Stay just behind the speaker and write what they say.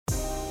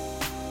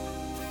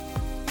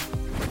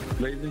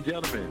Ladies and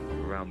gentlemen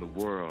around the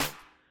world,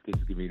 this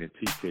is comedian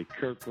TK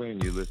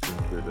Kirkland. You listen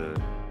to the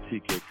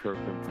TK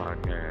Kirkland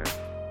podcast.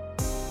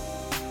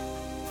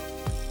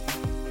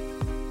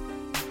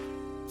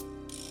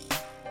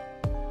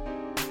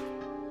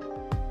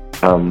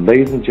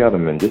 Ladies and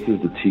gentlemen, this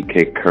is the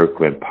TK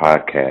Kirkland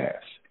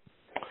podcast.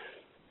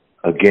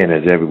 Again,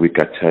 as every week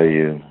I tell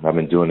you, I've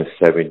been doing this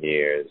 7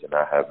 years, and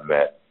I have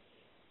met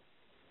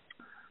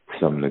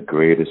some of the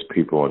greatest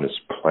people on this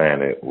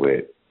planet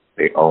with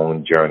their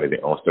own journey,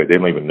 their own story. They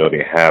don't even know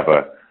they have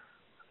a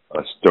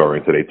story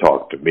until they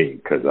talk to me,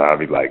 because I'll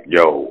be like,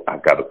 yo,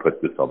 I've got to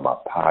put this on my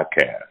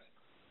podcast.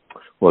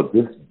 Well,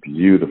 this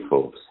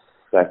beautiful,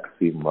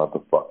 sexy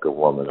motherfucker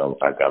woman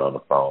I got on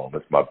the phone,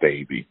 that's my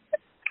baby.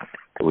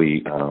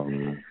 We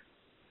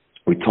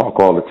talk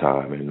all the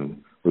time,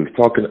 and we were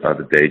talking the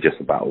other day just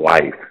about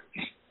life.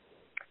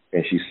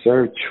 And she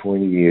served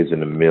 20 years in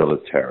the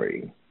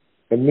military.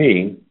 And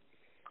me,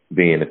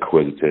 being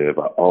inquisitive,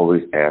 I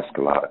always ask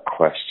a lot of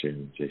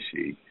questions, and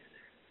she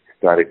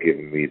started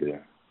giving me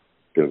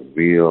the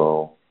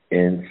real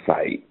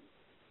insight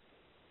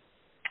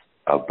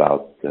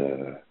about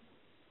the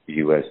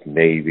U.S.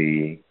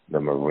 Navy, the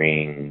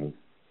Marines,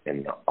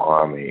 and the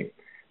Army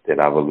that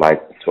I would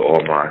like to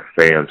all my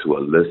fans who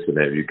are listening.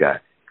 If you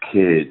got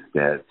kids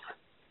that's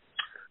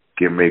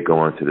getting ready to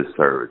go into the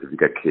service, if you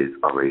got kids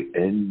already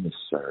in the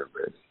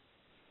service,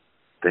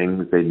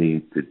 things they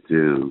need to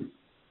do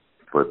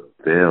for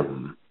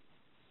them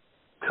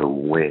to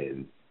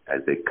win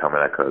as they come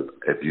in. Because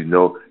if you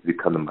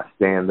come to my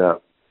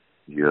stand-up,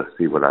 you'll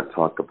see what I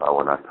talk about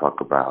when I talk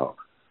about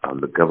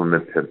the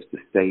government pimps the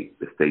state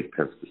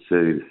pimps the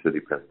city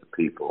pimps the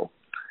people.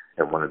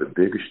 And one of the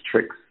biggest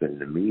tricks in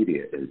the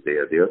media is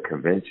they'll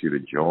convince you to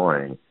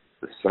join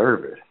the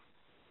service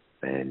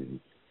and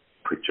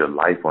put your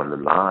life on the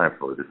line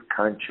for this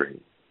country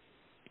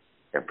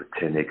and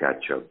pretend they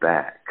got your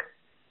back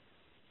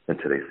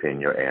until they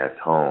send your ass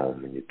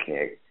home and you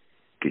can't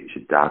get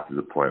your doctor's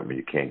appointment,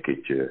 you can't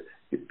get your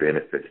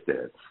benefits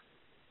that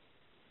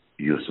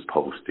you're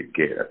supposed to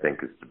get. I think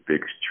it's the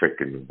biggest trick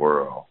in the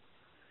world.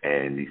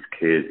 And these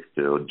kids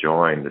still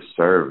join the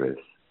service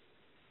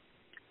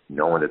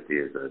knowing that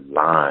there's a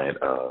line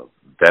of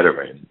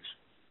veterans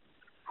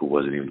who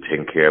wasn't even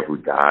taken care of, who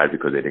died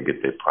because they didn't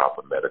get their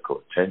proper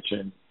medical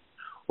attention,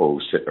 or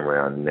who's sitting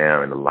around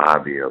now in the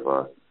lobby of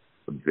a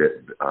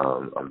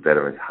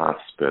veterans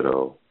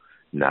hospital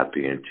not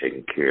being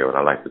taken care of. And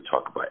I like to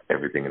talk about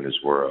everything in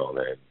this world.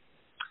 And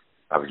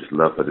I would just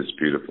love for this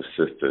beautiful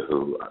sister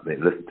who,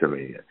 listen to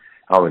me.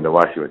 I don't even know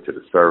why she went to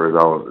the service.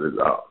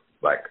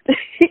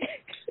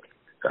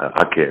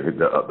 I can't.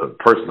 The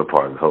personal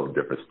part is a whole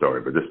different story,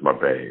 but this is my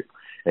babe.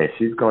 And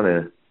she's going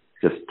to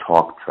just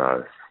talk to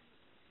us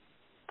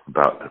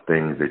about the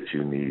things that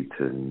you need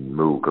to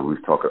move, because we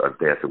was talking about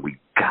that, so we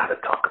got to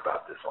talk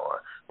about this on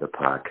the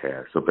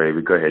podcast. So,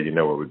 baby, go ahead. You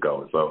know where we're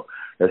going. So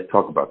let's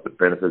talk about the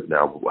benefits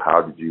now.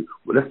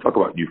 Let's talk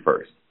about you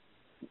first.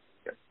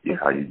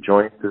 How you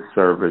joined the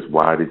service.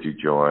 Why did you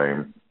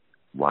join?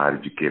 Why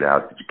did you get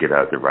out? Did you get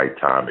out at the right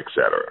time, et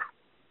cetera?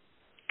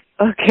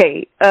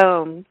 Okay.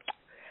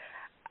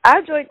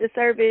 I joined the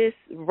service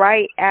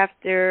right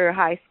after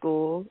high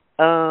school.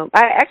 I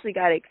actually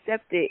got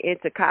accepted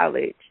into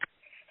college.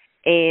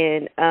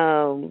 And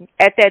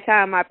at that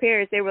time, my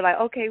parents, they were like,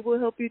 okay, we'll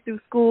help you through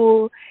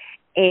school.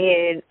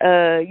 And,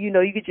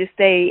 you could just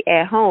stay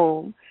at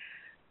home.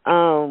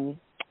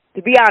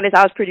 To be honest,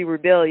 I was pretty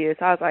rebellious.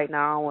 I was like, no,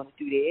 I don't want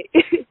to do that.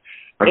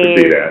 I can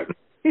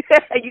see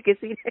that. You can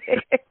see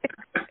that.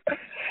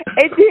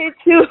 And then,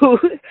 too,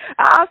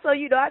 I also,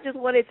 I just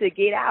wanted to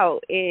get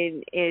out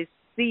and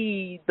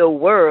see the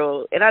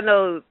world. And I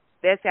know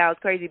that sounds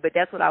crazy, but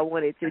that's what I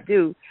wanted to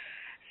do.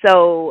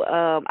 So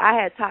I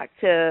had talked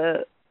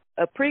to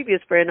a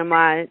previous friend of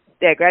mine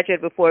that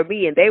graduated before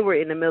me, and they were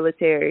in the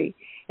military,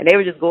 and they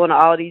were just going to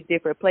all these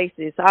different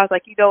places. So I was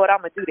like, you know what,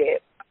 I'm going to do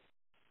that.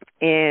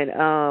 And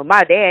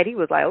my dad, he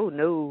was like, oh,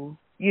 no,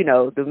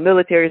 the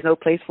military is no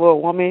place for a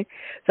woman.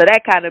 So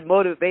that kind of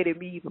motivated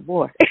me even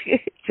more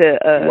to,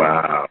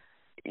 wow.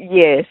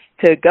 Yes,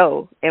 to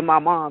go. And my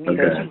mom, she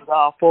was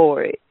all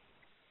for it.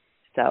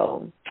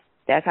 So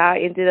that's how I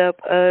ended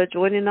up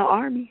joining the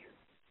Army.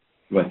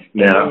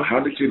 Now, how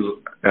did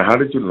you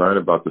learn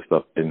about the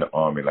stuff in the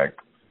Army? Like,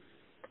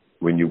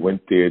 when you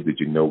went there, did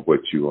you know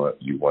what you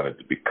wanted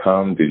to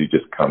become? Did you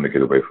just come to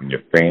get away from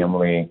your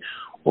family?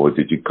 Or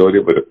did you go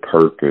there with a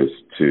purpose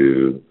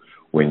to,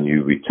 when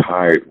you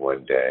retired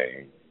one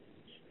day,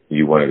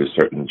 you wanted a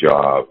certain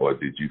job? Or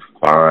did you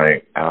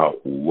find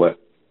out what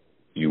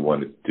you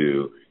wanted to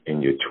do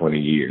in your 20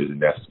 years,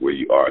 and that's where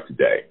you are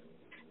today?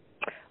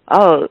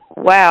 Oh,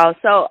 wow.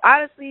 So,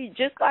 honestly,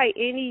 just like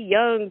any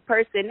young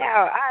person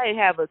now, I didn't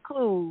have a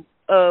clue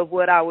of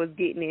what I was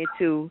getting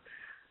into.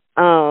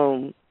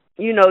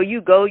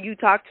 You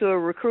talk to a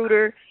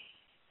recruiter,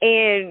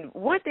 and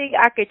one thing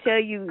I could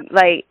tell you,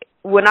 like,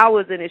 when I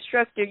was an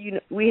instructor,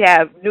 we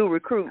have new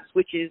recruits,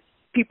 which is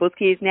people's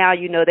kids now,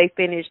 they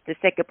finish the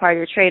second part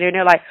of the training, and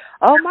they're like,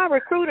 oh, my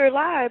recruiter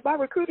lied. My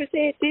recruiter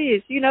said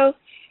this,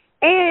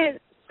 And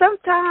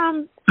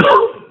sometimes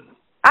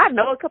I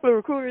know a couple of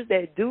recruiters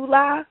that do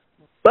lie,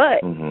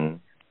 but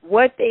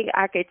one thing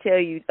I could tell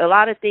you, a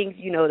lot of things,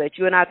 that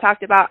you and I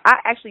talked about, I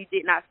actually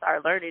did not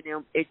start learning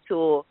them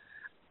until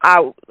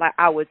I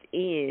was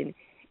in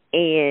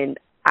and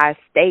I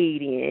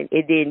stayed in.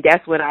 And then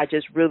that's when I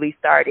just really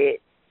started,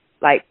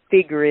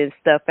 figuring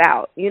stuff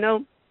out,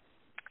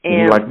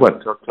 And like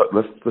what?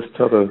 Let's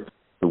tell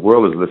the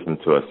world is listening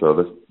to us, so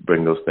let's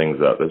bring those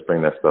things up. Let's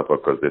bring that stuff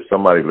up, because there's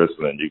somebody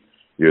listening.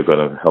 You're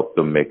going to help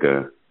them make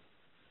a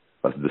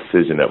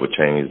decision that would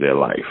change their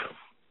life.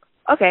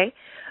 Okay.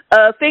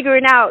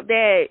 Figuring out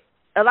that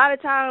a lot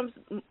of times,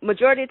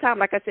 majority of the time,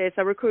 like I said,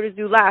 some recruiters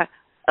do lie.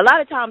 A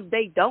lot of times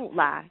they don't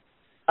lie.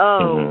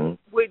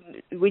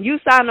 When you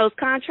sign those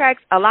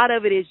contracts, a lot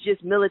of it is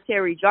just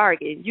military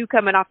jargon. You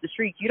coming off the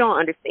street, you don't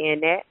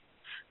understand that.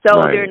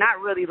 So They're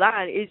not really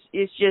lying.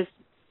 It's just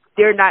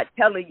they're not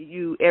telling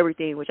you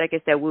everything, which I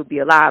guess that would be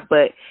a lie.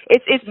 But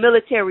it's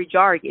military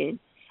jargon,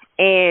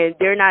 and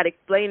they're not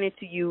explaining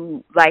to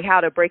you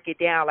how to break it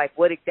down.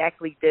 What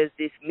exactly does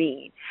this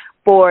mean?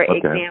 For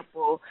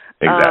example,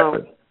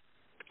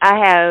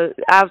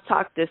 I've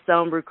talked to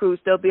some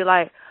recruits. They'll be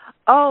like,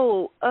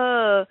 "Oh,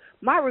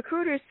 my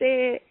recruiter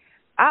said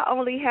I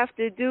only have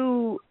to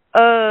do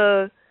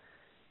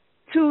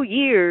 2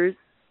 years,"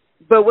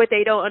 but what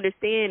they don't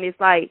understand is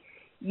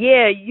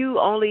yeah, you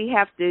only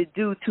have to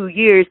do 2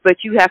 years,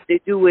 but you have to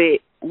do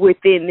it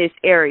within this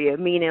area.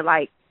 Meaning,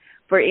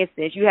 for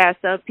instance, you have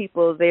some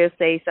people, they'll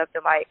say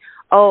something like,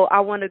 "Oh,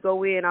 I want to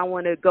go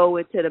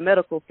into the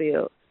medical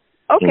field."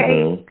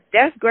 Okay,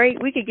 that's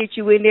great. We could get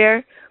you in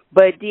there.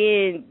 But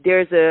then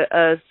there's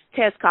a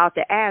test called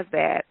the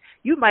ASVAB.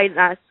 You might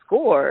not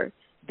score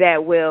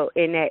that well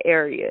in that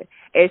area.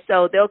 And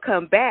so they'll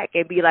come back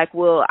and be like,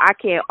 "Well, I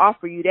can't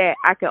offer you that.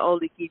 I can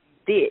only give you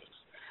this."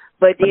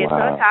 But then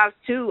sometimes,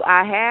 too,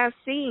 I have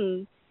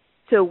seen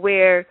to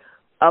where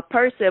a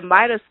person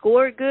might have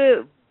scored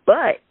good,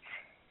 but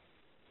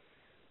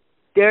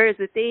there is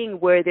a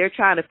thing where they're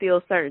trying to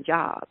fill certain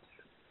jobs.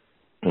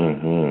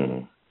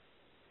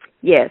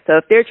 Yeah, so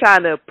if they're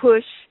trying to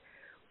push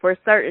for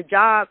certain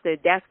jobs, then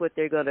that's what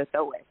they're going to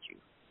throw at you.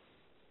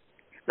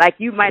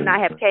 You might not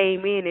have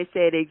came in and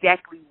said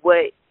exactly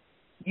what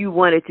you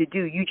wanted to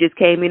do. You just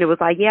came in and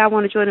was like, "Yeah, I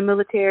want to join the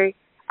military.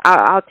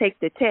 I'll take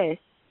the test."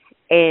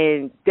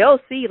 And they'll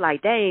see,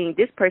 dang,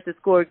 this person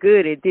scored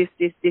good at this,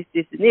 and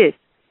this.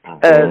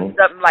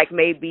 Something like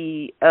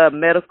maybe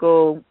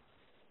medical,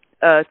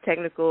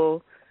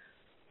 technical,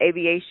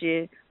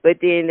 aviation. But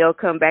then they'll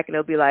come back and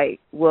they'll be like,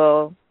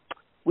 "Well,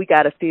 we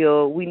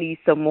need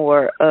some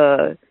more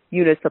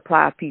unit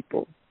supply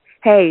people.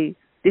 Hey,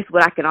 this is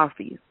what I can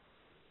offer you."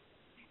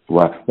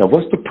 Wow. Now,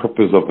 what's the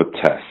purpose of a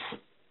test?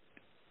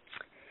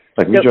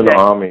 You join the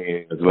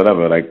Army,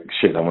 whatever,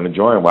 shit, I want to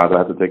join. Why do I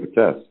have to take a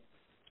test?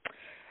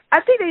 I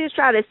think they just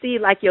try to see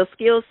your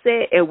skill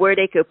set and where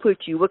they could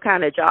put you, what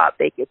kind of job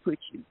they could put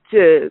you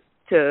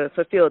to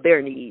fulfill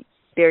their needs.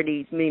 Their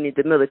needs meaning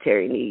the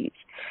military needs.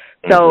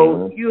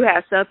 So you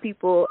have some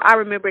people. I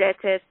remember that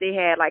test. They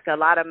had a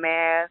lot of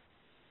math,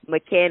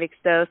 mechanics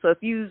stuff. So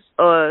if you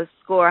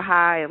score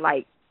high in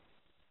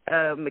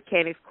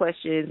mechanics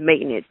questions,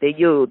 maintenance, then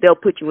they'll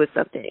put you with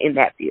something in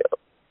that field.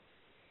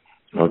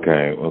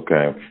 Okay.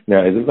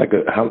 Now, is this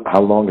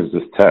how long is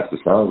this test? It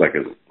sounds like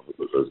it's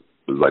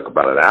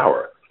about an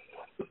hour.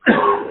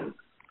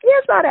 Yeah,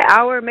 it's about an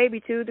hour,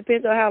 maybe 2.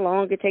 Depends on how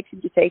long it takes you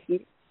to take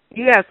it.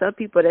 You have some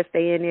people that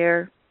stay in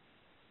there.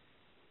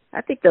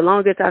 I think the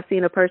longest I've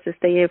seen a person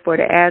stay in for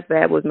the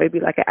ASVAB was maybe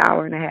an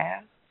hour and a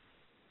half.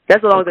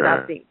 That's the longest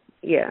I've seen.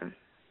 Yeah.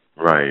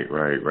 Right.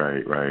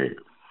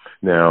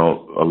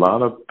 Now, a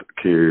lot of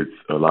kids,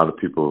 a lot of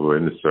people who are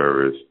in the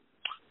service,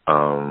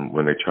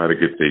 when they try to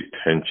get their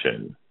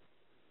pension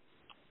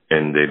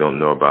and they don't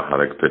know about how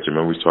to get pension,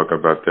 remember we was talking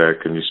about that?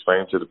 Can you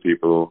explain to the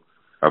people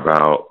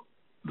about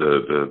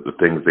the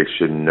things they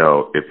should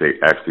know if they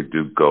actually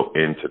do go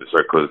into the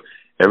service? Because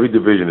every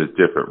division is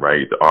different,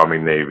 right? The Army,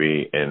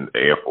 Navy, and the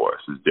Air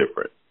Force is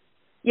different.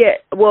 Yeah,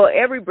 well,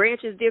 every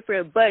branch is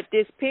different, but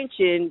this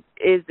pension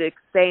is the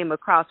same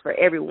across for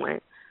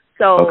everyone.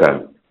 So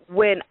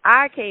when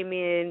I came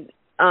in,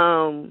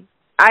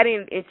 I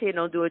didn't intend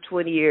on doing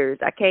 20 years.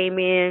 I came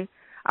in,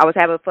 I was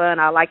having fun,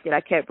 I liked it,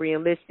 I kept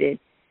re-enlisting.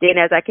 Then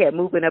as I kept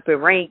moving up in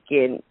rank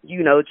and,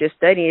 just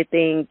studying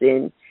things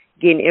and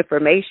getting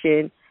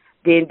information,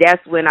 then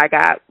that's when I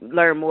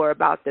learned more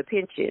about the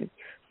pension.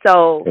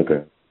 So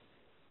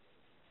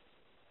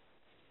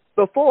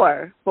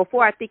before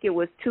I think it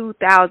was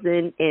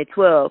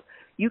 2012,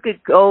 you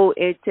could go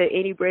into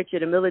any branch of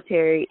the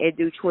military and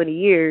do 20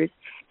 years,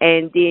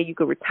 and then you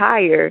could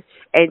retire,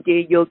 and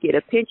then you'll get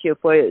a pension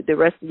for the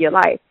rest of your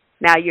life.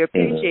 Now, your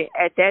pension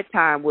at that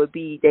time would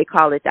be, they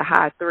call it the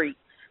high 3.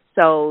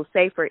 So,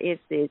 say, for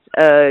instance,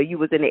 you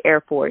was in the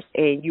Air Force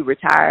and you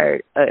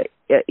retired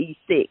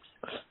E6.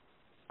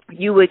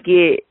 You would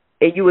get,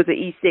 and you was an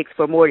E6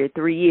 for more than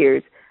 3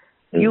 years,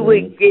 you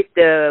would get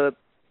the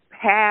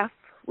half,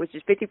 which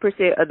is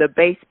 50% of the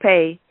base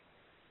pay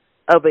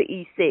of an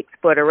E6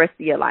 for the rest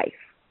of your life.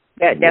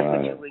 That's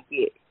what you would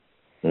get.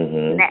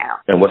 Now,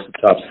 and what's the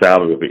top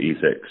salary for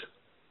E6?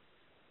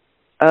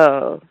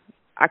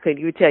 I couldn't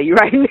even tell you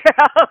right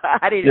now.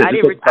 I didn't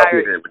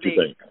retire. What you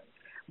think?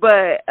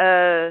 But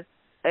a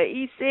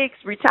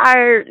E6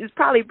 retired is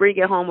probably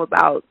bringing home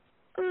about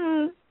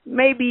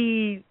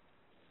maybe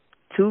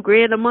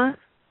 $2,000 a month.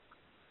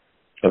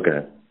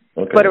 Okay.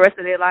 For the rest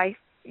of their life.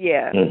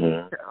 Yeah.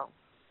 So,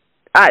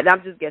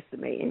 I'm just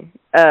guesstimating.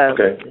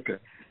 Okay.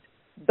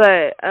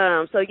 But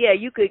so yeah,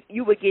 you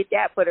would get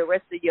that for the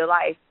rest of your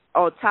life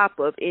on top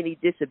of any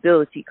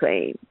disability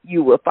claim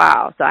you will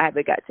file. So I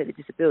haven't got to the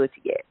disability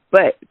yet,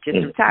 but just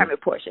the retirement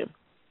portion.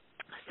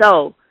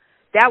 So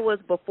that was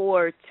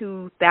before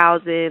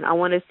 2000, I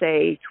want to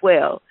say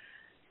 12.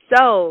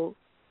 So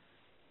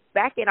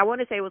back in, I want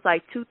to say it was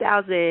like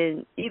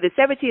 2000, either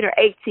 17 or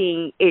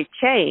 18, it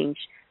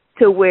changed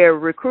to where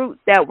recruits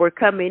that were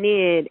coming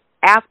in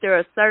after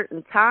a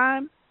certain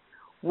time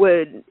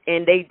and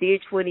they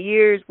did 20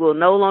 years, will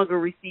no longer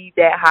receive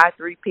that high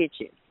 3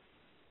 pension.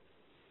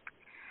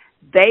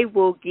 They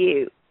will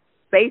get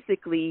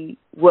basically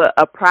what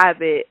a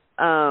private,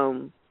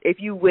 if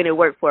you went and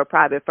worked for a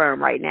private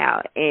firm right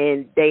now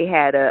and they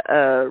had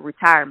a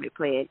retirement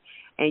plan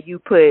and you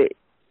put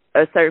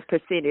a certain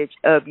percentage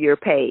of your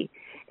pay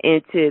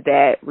into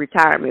that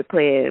retirement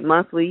plan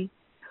monthly,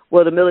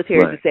 well, the military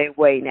is the same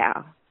way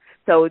now.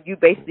 So you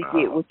basically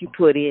get what you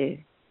put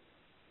in.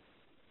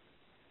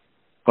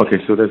 Okay,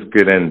 so that's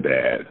good and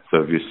bad. So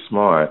if you're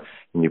smart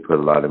and you put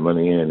a lot of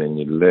money in and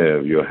you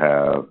live, you'll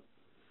have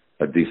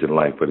a decent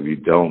life. But if you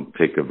don't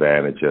take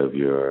advantage of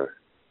your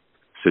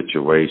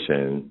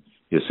situation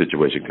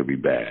could be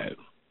bad.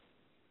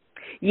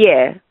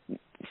 Yeah.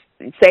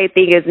 Same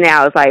thing as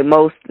now. It's like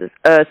most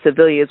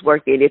civilians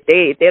working. If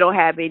they don't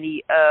have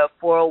any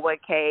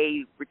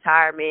 401k,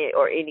 retirement,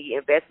 or any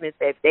investments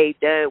that they've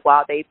done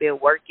while they've been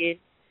working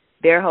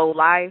their whole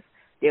life,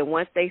 then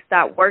once they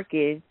stop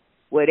working,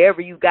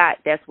 whatever you got,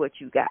 that's what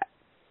you got.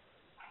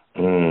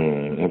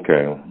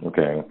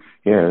 Okay.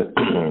 Yeah,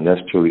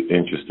 that's truly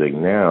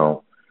interesting.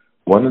 Now,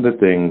 one of the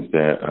things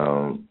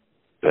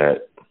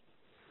that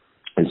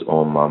is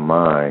on my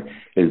mind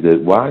is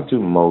that why do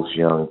most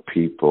young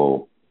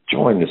people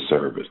join the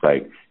service?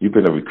 Like, you've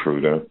been a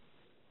recruiter.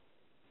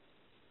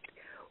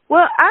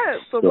 Well,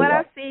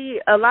 I see,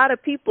 a lot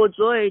of people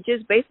join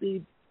just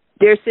basically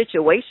their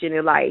situation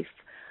in life.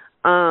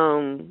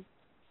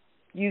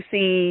 You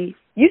see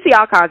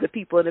all kinds of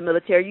people in the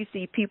military. You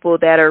see people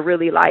that are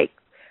really like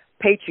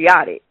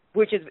patriotic,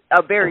 which is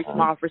a very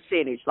small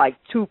percentage, like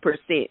 2%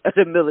 of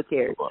the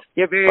military.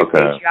 They're very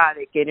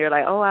patriotic, and they're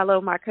like, oh, I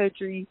love my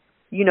country.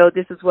 You know,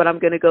 this is what I'm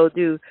going to go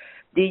do.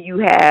 Then you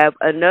have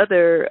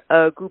another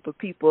group of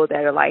people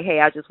that are like,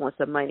 hey, I just want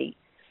some money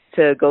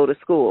to go to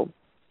school.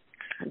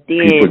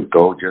 Then people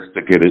go just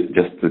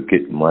to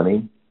get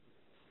money?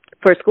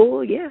 For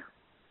school, yeah.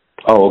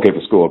 Oh, okay,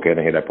 for school. Okay, I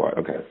didn't hear that part.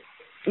 Okay.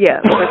 Yeah,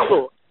 for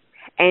school.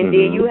 And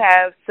then you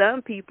have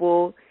some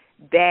people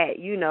that,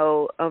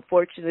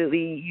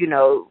 unfortunately,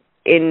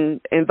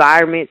 in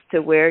environments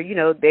to where,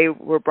 they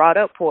were brought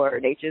up poor.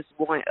 They just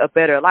want a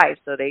better life.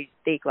 So they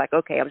think like,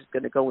 okay, I'm just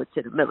going to go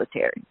into the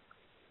military.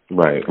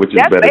 Right, which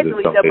is better than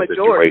some of their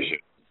situation.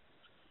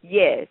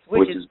 Yes.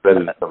 Which is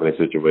better than some of their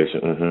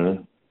situation.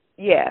 Mm-hmm.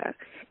 Yeah.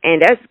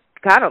 And that's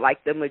kind of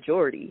like the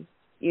majority,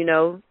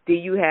 Do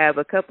you have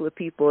a couple of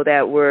people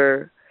that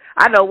were...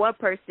 I know one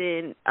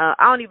person, I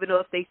don't even know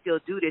if they still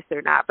do this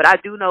or not, but I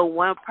do know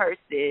one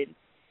person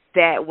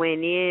that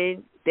went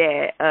in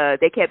that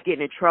they kept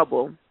getting in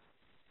trouble.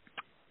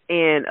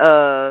 And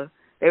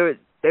they were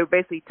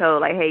basically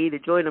told, like, hey, either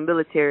join the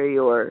military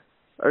or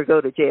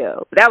go to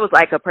jail. But that was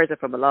like a person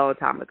from a long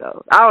time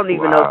ago. I don't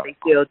even know if they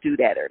still do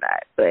that or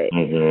not, but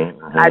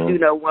I do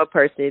know one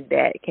person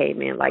that came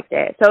in like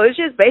that. So it's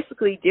just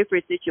basically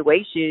different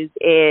situations,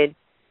 and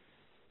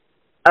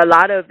a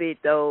lot of it,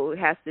 though,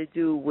 has to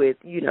do with,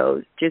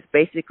 just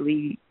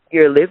basically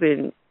your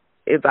living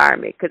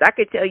environment. Because I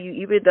could tell you,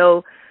 even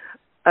though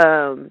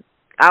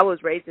I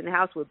was raised in the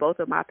house with both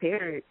of my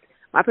parents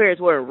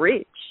weren't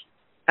rich.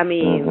 I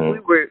mean, we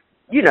were,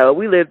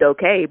 we lived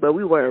okay, but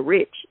we weren't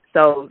rich.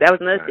 So that was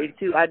another thing,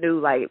 too. I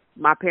knew, like,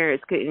 my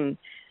parents couldn't,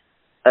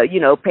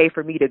 pay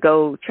for me to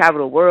go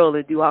travel the world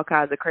and do all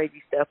kinds of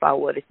crazy stuff I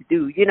wanted to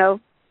do,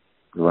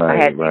 Right,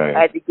 I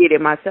had to get it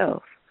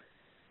myself.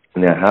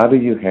 Now, how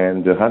did you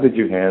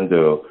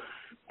handle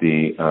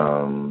the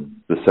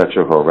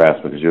sexual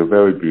harassment? Because you're a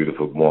very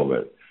beautiful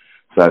woman,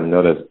 so I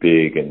know that's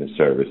big in the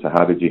service. So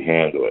how did you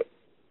handle it?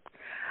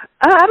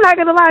 I'm not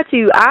gonna lie to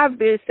you. I've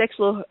been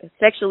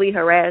sexually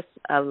harassed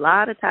a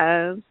lot of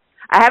times.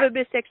 I haven't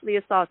been sexually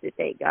assaulted,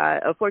 thank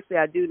God. Unfortunately,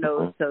 I do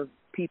know some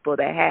people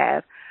that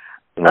have.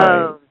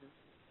 Right.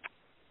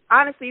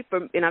 Honestly,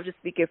 and I'm just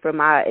speaking from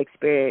my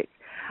experience,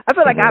 I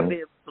feel like I've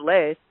been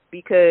blessed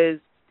because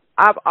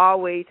I've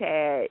always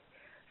had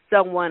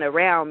someone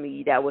around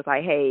me that was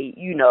like, hey,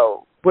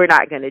 we're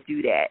not going to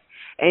do that.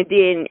 And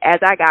then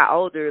as I got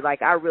older,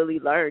 like, I really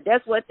learned.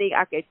 That's one thing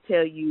I could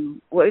tell you.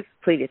 Well, it's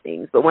plenty of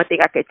things, but one thing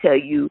I could tell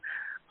you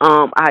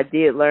I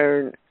did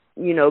learn,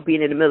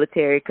 being in the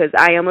military, because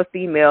I am a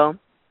female,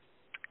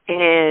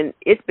 And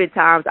it's been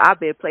times I've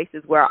been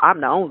places where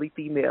I'm the only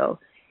female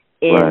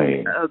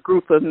in a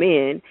group of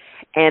men,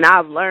 and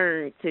I've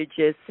learned to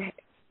just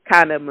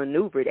kind of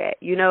maneuver that,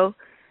 you know.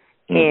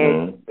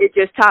 And it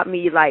just taught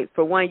me, like,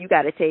 for one, you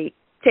got to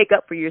take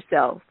up for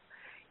yourself.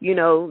 You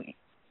know,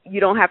 you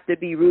don't have to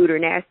be rude or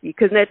nasty,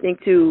 because nothing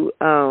to,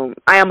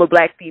 I am a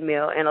black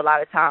female, and a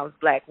lot of times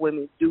black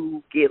women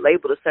do get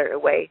labeled a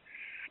certain way.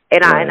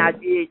 And I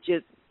did,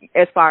 just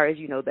as far as,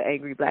 you know, the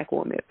angry black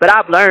woman. But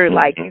I've learned,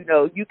 like, you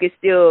know, you can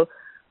still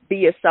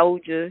be a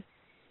soldier,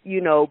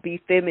 you know,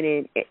 be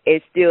feminine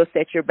and still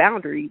set your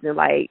boundaries. And,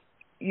 like,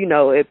 you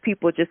know, if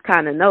people just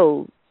kind of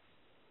know,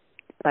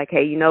 like,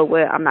 hey, you know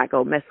what, I'm not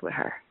going to mess with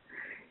her.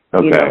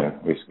 Okay, you know?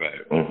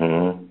 Respect.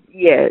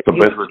 Yeah. So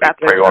basically,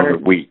 prey on the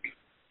weak.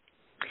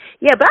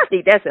 Yeah, but I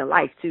think that's in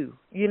life, too.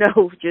 You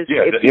know, just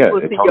if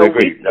people see totally your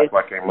agree. weakness. That's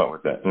why I came up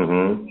with that.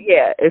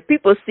 Yeah, if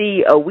people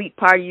see a weak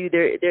part of you,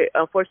 they're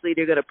unfortunately,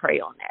 they're going to prey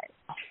on that.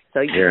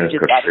 So you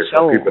just got to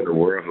show people in the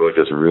world who are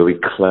just really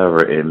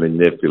clever in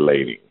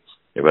manipulating,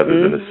 whether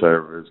it's in the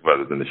service,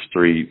 whether it's in the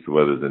streets,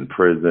 whether it's in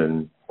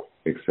prison,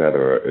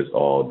 etc. It's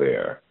all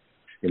there.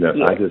 You know,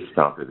 I just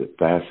found it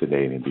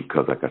fascinating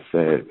because, like I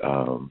said,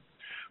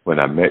 when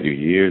I met you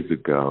years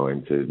ago,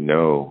 and to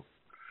know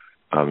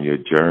your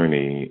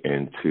journey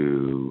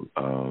into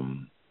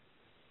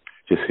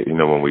just, you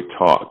know, when we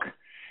talk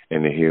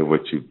and to hear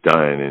what you've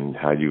done and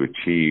how you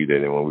achieved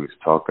it, and when we was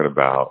talking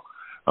about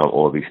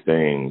all these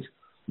things.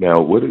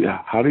 Now,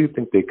 how do you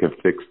think they can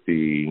fix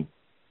the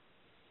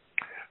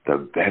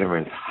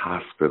Veterans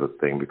Hospital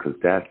thing? Because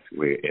that's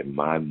where, in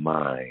my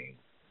mind,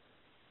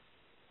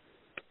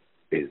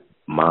 is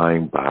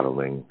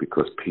mind-boggling,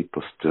 because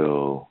people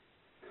still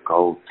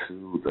go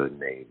to the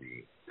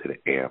Navy, to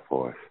the Air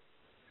Force,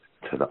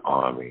 to the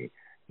Army,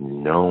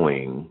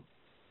 knowing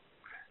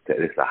that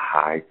it's a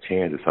high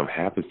chance if something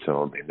happens to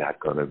them, they're not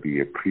going to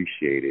be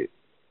appreciated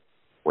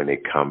when they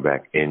come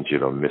back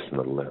injured or missing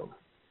a limb.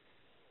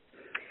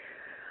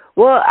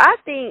 Well, I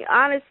think,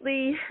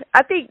 honestly,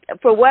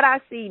 for what I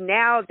see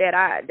now that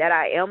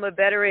I am a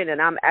veteran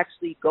and I'm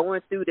actually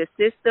going through the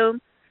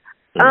system,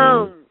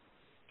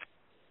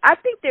 I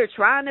think they're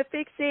trying to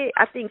fix it.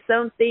 I think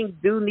some things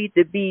do need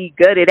to be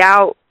gutted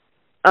out.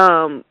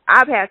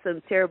 I've had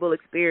some terrible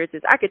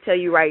experiences. I could tell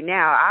you right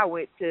now, I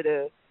went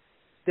to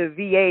the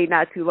VA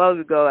not too long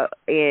ago,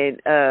 and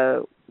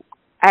I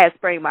had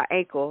sprained my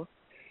ankle,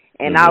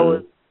 and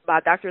my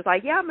doctor was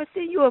like, "Yeah, I'm gonna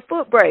send you a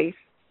foot brace."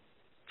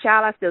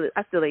 Child,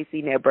 I still ain't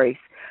seen that brace,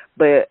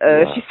 but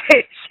she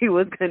said she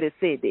was gonna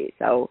send it,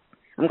 so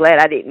I'm glad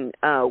I didn't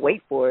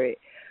wait for it.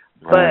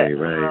 But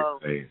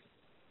right.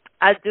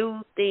 I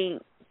do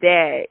think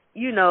that,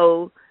 you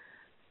know,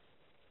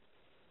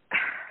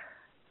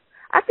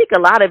 I think a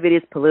lot of it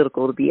is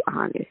political, to be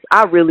honest.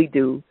 I really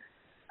do.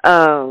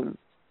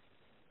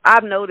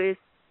 I've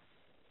noticed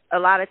a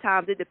lot of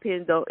times it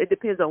depends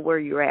on where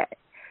you're at.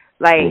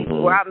 Like,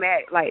 where I'm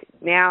at, like,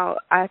 now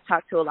I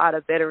talk to a lot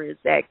of veterans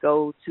that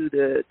go to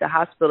the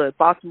hospital in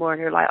Baltimore,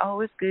 and they're like,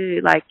 oh, it's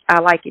good. Like, I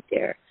like it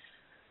there.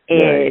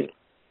 And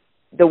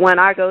the one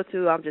I go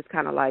to, I'm just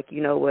kind of like,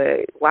 you know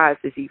what, why is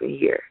this even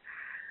here?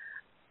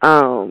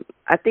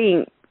 I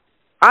think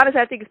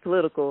it's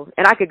political,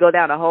 and I could go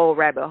down a whole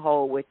rabbit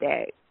hole with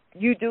that.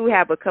 You do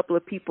have a couple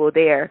of people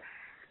there,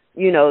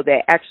 you know,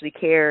 that actually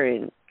care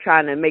and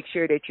trying to make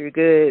sure that you're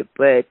good,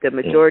 but the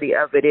majority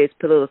of it is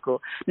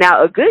political.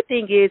 Now, a good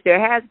thing is there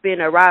has been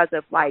a rise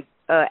of, like,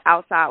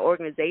 outside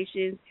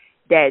organizations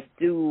that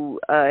do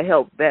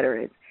help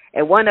veterans.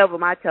 And one of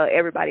them I tell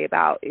everybody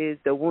about is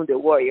the Wounded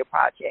Warrior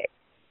Project.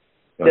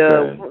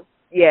 The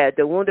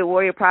Wounded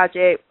Warrior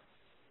Project,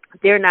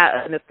 they're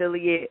not an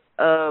affiliate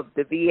of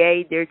the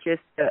VA. They're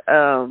just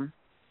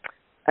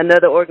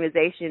another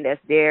organization that's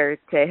there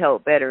to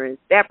help veterans.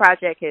 That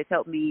project has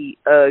helped me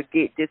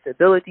get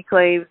disability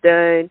claims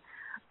done.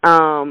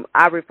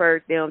 I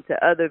referred them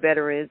to other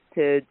veterans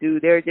to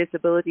do their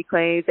disability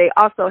claims. They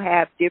also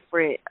have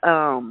different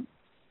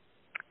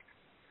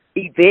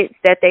events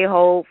that they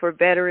hold for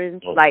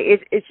veterans. Like,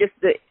 it's just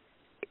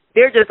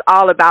they're just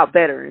all about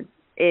veterans.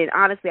 And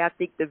honestly, I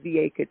think the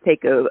VA could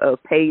take a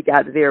page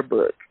out of their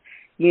book.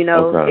 You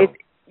know,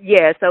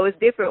 so it's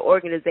different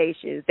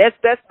organizations. That's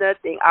another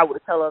thing I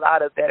would tell a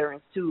lot of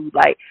veterans too.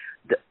 Like,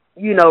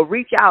 you know,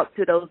 reach out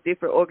to those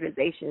different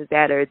organizations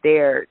that are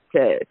there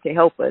to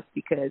help us,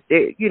 because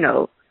they're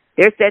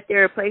set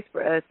there in place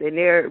for us, and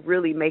they're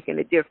really making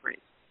a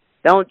difference.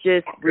 Don't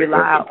just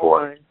rely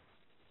on.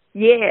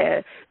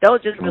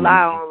 Don't just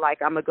rely on,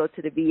 like, I'm gonna go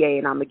to the VA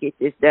and I'm gonna get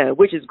this done,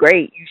 which is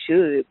great. You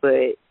should,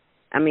 but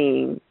I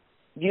mean,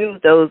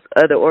 use those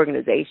other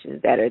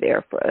organizations that are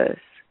there for us.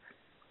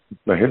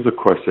 Now, here's a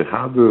question.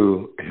 How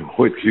do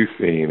what you've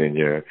seen in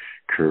your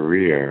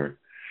career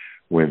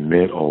when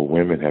men or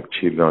women have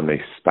cheated on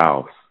their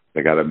spouse?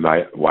 They got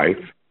a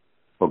wife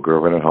or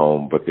girlfriend at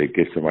home, but they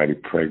get somebody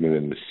pregnant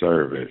in the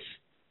service,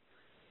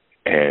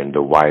 and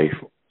the wife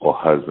or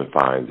husband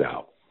finds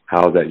out.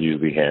 How is that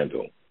usually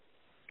handled?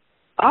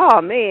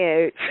 Oh,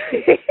 man.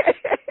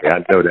 I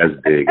know that's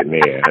big in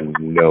there. I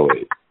know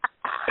it.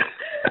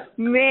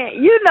 Man,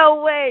 you know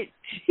what?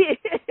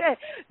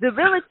 The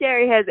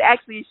military has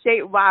actually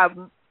shaped my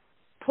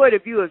point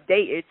of view of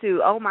dating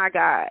too. Oh my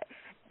God.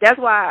 That's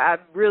why I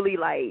really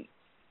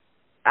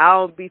I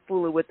don't be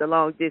fooling with the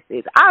long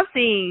distance. I've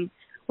seen,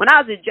 when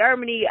I was in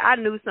Germany, I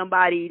knew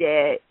somebody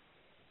that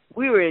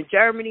we were in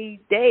Germany.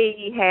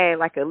 They had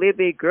like a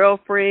living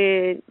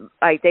girlfriend,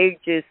 like they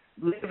just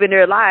living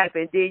their life,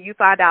 and then you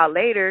find out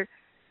later,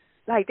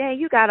 like, dang,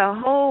 you got a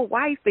whole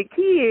wife and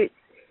kids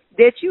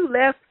that you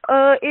left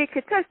in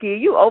Kentucky.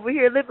 You over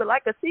here living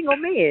like a single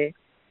man.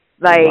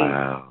 Like,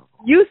 wow.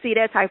 You see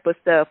that type of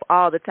stuff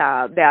all the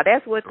time. Now,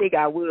 that's one thing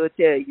I will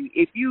tell you.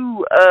 If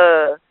you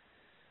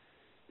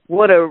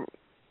want to,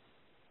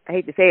 I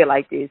hate to say it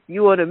like this,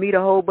 you want to meet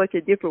a whole bunch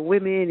of different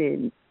women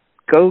and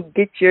go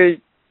get your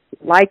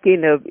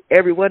liking of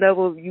every one of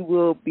them, you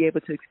will be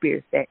able to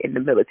experience that in the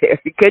military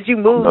because you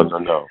move.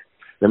 No.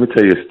 Let me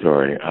tell you a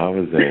story. I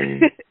was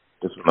in,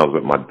 this when I was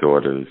with my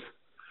daughter's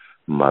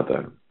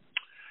mother,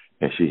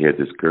 and she had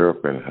this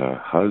girlfriend.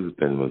 Her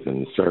husband was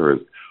in the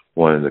service,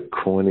 one of the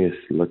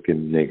corniest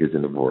looking niggas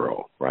in the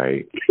world,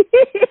 right?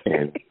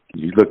 And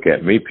you look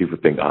at me, people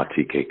think, oh,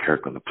 TK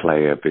Kirkland, the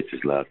player,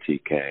 bitches love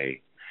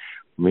TK.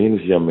 Me and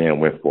this young man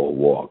went for a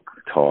walk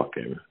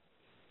talking,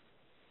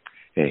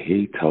 and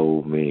he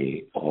told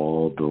me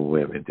all the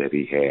women that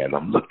he had.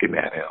 I'm looking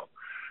at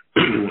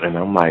him, and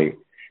I'm like,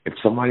 if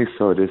somebody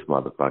saw this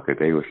motherfucker,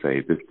 they would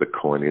say, this is the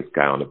corniest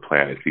guy on the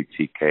planet. See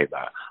TK,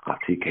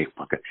 TK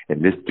fucker.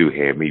 And this dude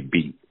had me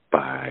beat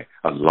by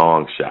a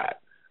long shot.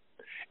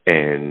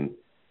 And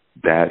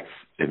that's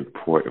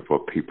important for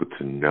people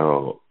to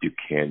know. You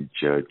can't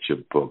judge a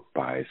book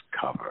by its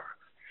cover.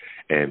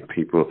 And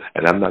people,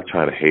 and I'm not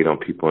trying to hate on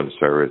people in the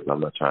service. And I'm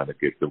not trying to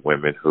get the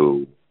women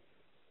who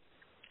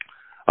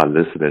are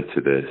listening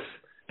to this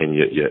and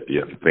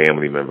your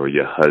family member,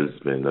 your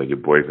husband or your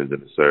boyfriend's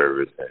in the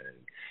service, and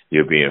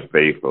you're being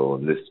faithful.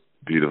 And this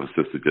beautiful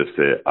sister just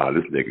said, oh,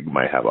 this nigga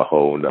might have a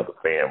whole nother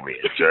family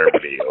in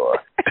Germany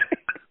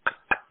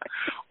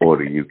or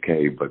the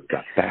UK, but the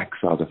facts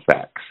are the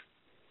facts.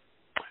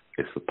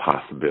 It's a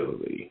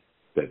possibility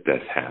that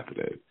that's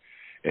happening.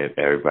 And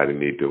everybody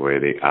needs to weigh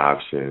their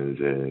options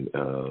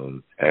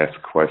and ask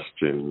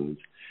questions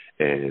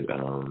and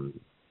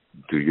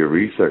do your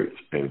research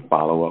and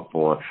follow up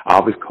on. I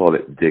always call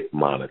it dick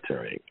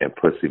monitoring and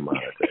pussy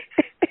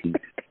monitoring.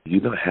 You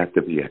don't have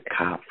to be a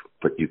cop,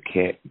 but you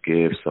can't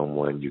give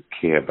someone you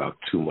care about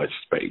too much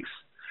space.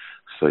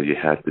 So you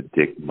have to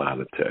dick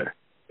monitor.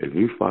 If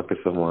you fucking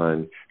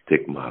someone,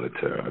 dick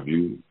monitor. If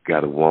you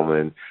got a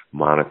woman,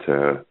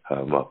 monitor her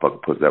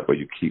motherfucking pussy up, where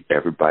you keep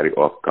everybody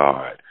off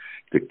guard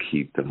to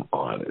keep them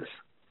honest.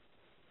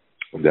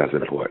 That's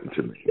important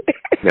to me.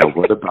 Now,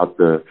 what about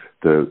the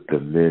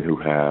men who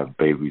have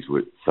babies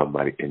with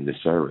somebody in the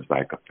service,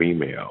 like a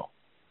female,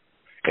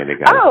 and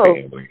they got a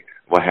family?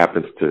 What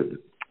happens to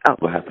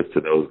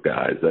those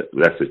guys?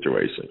 That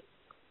situation?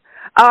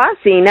 Oh, I've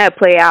seen that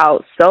play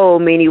out so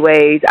many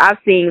ways. I've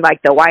seen, like,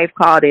 the wife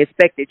call the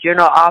Inspector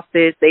General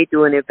office. They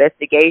do an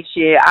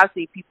investigation. I've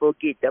seen people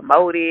get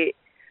demoted.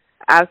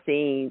 I've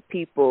seen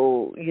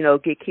people,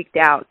 get kicked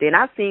out. Then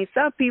I've seen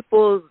some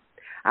people,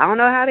 I don't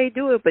know how they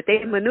do it, but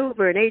they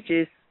maneuver and they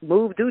just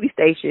move duty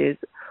stations.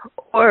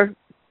 Or,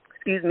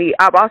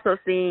 I've also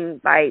seen,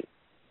 like,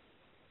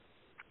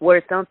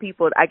 where some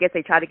people, I guess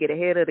they try to get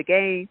ahead of the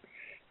game.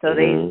 So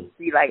they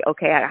be like,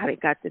 okay, I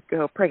got this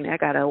girl pregnant. I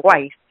got a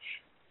wife.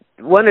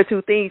 One or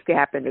two things could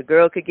happen. The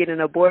girl could get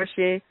an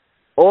abortion,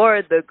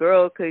 or the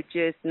girl could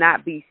just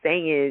not be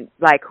saying,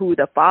 like, who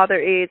the father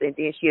is, and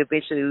then she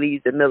eventually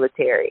leaves the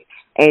military.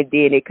 And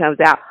then it comes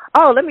out,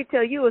 oh, let me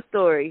tell you a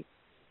story.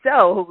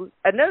 So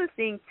another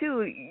thing,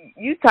 too,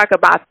 you talk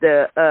about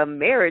the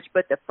marriage,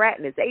 but the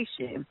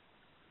fraternization.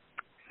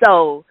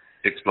 So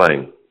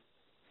explain.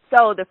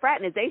 So the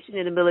fraternization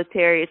in the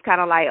military is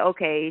kind of like,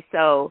 okay,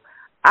 so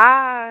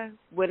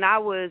when I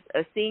was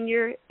a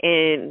senior,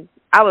 and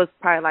I was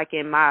probably like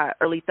in my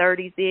early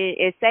 30s then,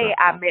 and say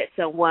I met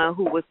someone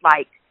who was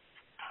like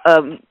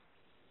a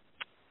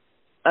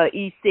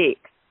E6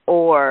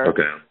 or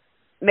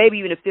maybe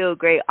even a field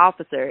grade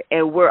officer,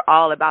 and we're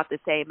all about the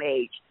same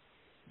age.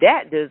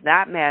 That does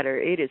not matter.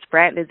 It is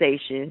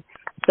fraternization.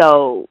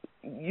 So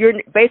you're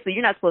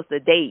not supposed to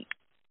date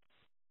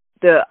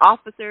the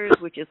officers,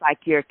 which is like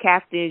your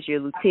captains, your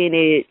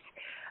lieutenants,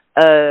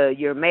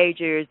 your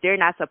majors. They're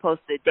not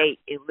supposed to date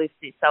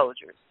enlisted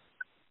soldiers.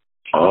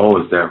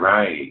 Oh, is that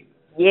right?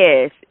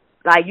 Yes.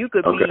 Like, you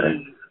could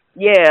be,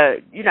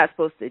 you're not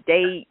supposed to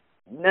date,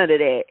 none of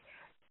that,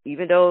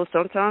 even though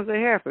sometimes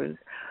it happens.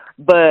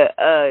 But,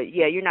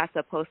 you're not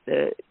supposed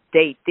to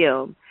date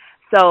them.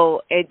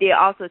 So, and then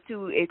also,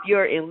 too, if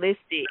you're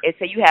enlisted, and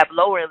say you have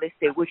lower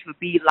enlisted, which would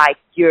be like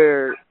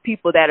your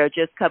people that are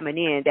just coming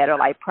in, that are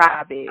like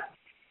private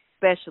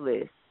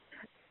specialists,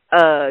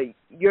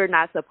 you're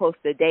not supposed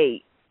to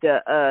date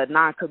the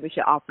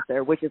non-commissioned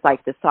officer, which is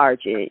like the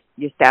sergeant,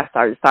 your staff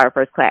sergeant,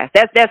 first class.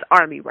 That's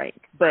Army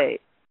rank, but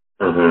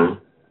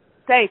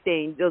same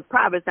thing. Those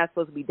privates not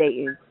supposed to be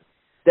dating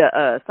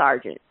the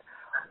sergeants.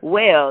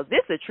 Well,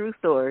 this is a true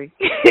story.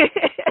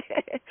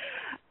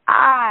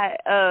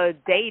 I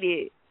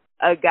dated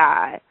a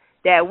guy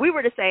that we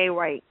were the same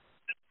rank,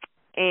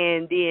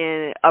 and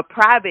then a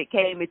private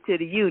came into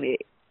the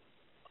unit.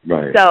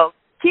 Right. So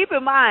keep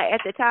in mind,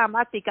 at the time,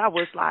 I think I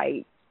was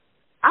like,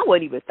 I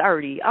wasn't even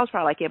 30. I was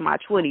probably like in my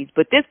 20s,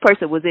 but this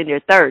person was in their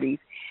 30s.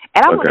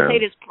 And I want to say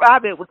this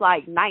private was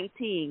like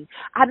 19.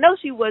 I know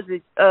she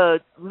wasn't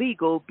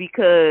legal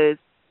because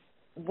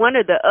one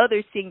of the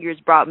other seniors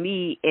brought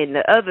me and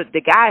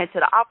the guy into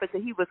the office,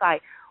 and he was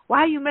like, "Why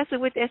are you messing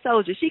with that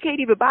soldier? She can't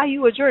even buy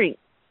you a drink."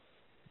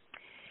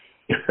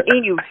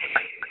 Anyway.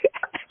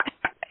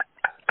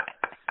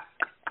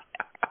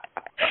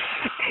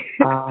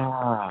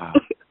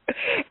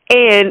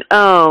 And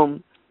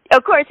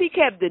of course he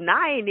kept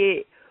denying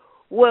it.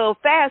 Well,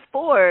 fast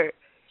forward,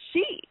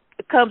 she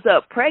comes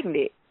up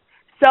pregnant.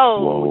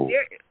 So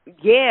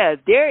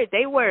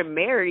they weren't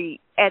married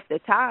at the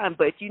time,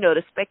 but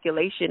the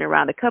speculation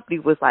around the company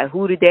was like,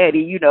 who the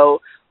daddy,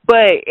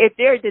 But if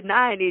they're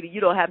denying it, you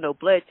don't have no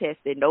blood test,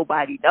 and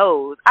nobody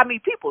knows. I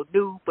mean, people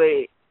knew,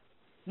 but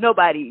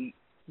nobody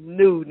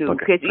knew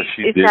because so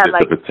she did it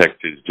to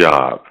protect his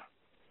job.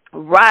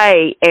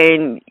 Right,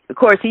 and of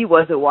course he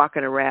wasn't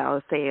walking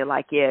around saying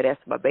like, yeah,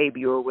 that's my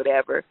baby or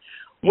whatever.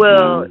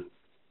 Well,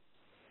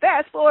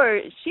 fast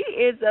forward, she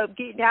ends up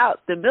getting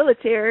out the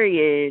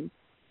military, and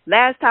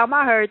last time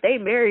I heard, they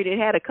married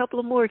and had a couple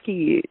of more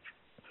kids.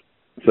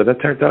 So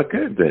that turned out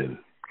good then.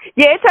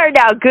 Yeah, it turned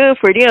out good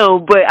for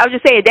them, but I'm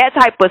just saying that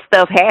type of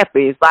stuff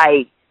happens.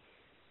 Like,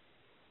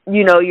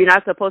 you're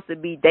not supposed to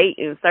be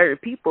dating certain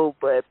people,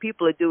 but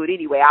people will do it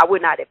anyway. I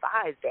would not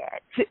advise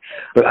that.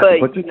 But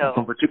don't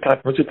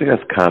you think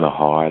that's kind of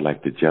hard?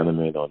 Like the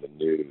gentleman on the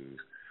news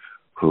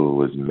who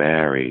was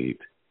married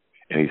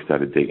and he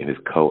started dating his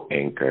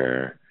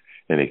co-anchor,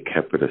 and they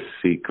kept it a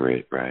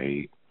secret,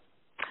 right?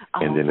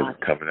 And then it was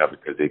coming up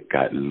because they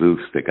got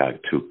loose, they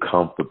got too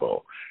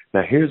comfortable.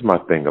 Now, here's my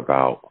thing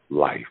about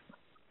life.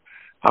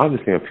 I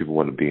understand people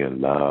want to be in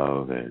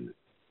love and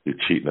you're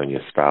cheating on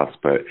your spouse,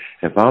 but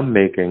if I'm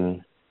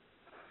making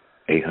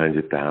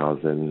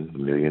 $800,000, $1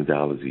 million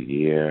a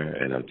year,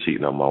 and I'm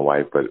cheating on my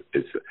wife, but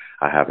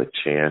I have a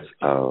chance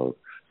of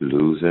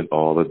losing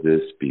all of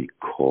this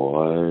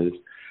because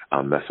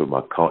I'm messing with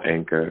my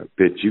co-anchor,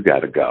 bitch, you got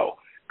to go.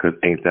 Because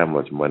ain't that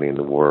much money in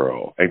the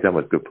world, ain't that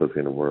much good pussy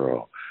in the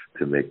world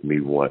to make me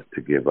want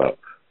to give up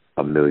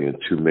 $1 million,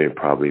 $2 million,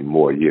 probably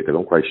more a year. Because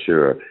I'm quite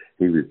sure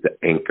he was the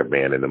anchor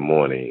man in the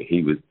morning.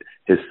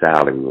 His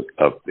salary was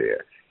up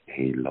there.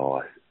 He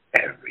lost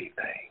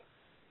everything.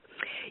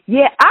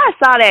 Yeah, I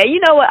saw that. You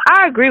know what?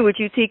 I agree with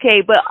you,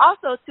 TK. But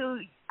also, too,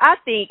 I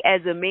think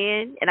as a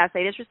man, and I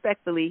say this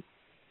respectfully,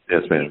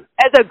 yes, ma'am,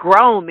 as a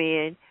grown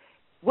man,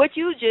 what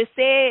you just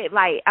said,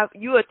 like,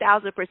 you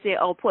 1,000%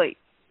 on point.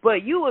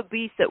 But you would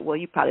be, well,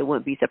 you probably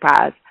wouldn't be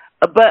surprised,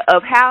 but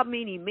of how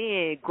many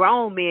men,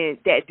 grown men,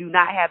 that do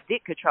not have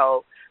dick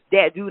control,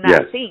 that do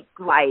not think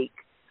like,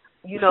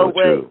 what,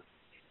 true.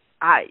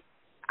 I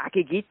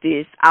could get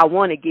this, I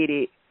want to get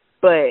it,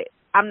 but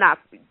I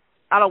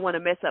don't want to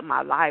mess up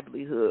my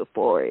livelihood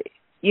for it,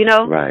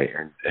 Right,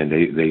 and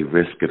they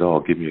risk it all.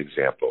 Give me an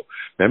example.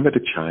 Remember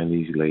the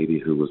Chinese lady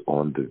who was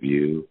on The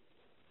View,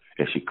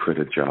 and she quit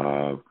her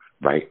job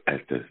right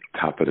at the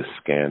top of the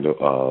scandal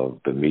of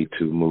the Me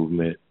Too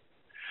movement?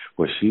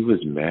 Well, she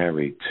was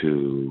married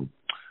to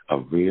a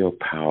real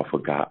powerful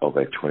guy over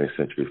at 20th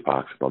Century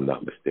Fox, if I'm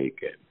not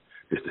mistaken.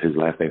 His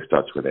last name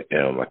starts with an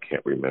M. I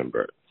can't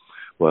remember.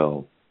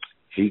 Well,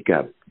 he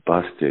got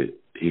busted.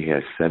 He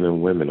had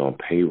 7 women on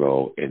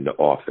payroll in the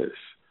office.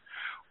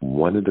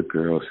 One of the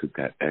girls who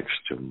got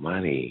extra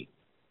money,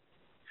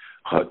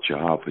 her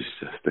job was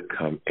just to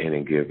come in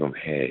and give them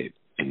head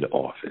in the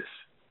office.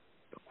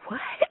 What?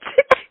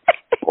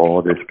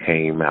 All this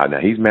came out. Now,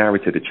 he's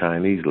married to the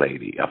Chinese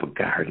lady. I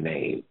forgot her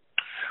name.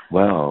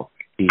 Well,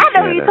 I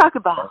know who you're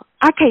talking about.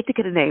 I can't think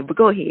of the name, but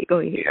go ahead.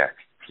 Yeah,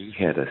 he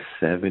had a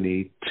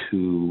 $72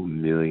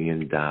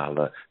 million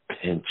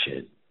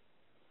pension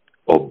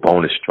or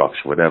bonus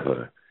structure,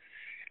 whatever.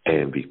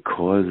 And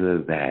because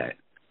of that,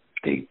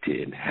 they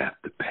didn't have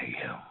to pay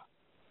him.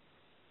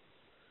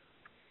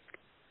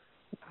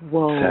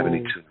 Whoa.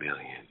 $72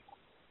 million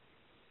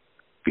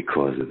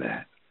because of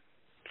that.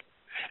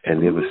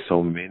 And there were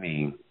so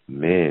many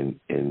men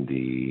in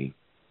the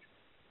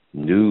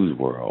news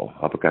world.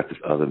 I forgot this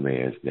other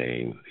man's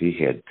name. He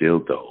had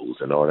dildos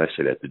and all that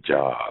shit at the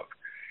job.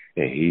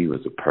 And he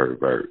was a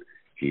pervert.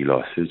 He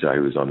lost his job.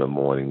 He was on the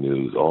morning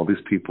news. All these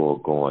people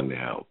are gone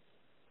now.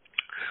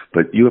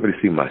 But you ever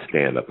see my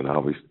stand-up, and I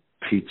always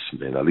teach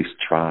men, at least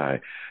try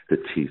to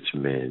teach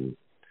men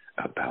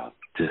about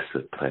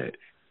discipline.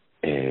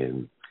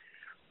 And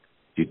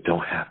you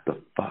don't have to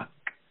fuck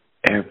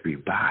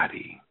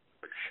everybody,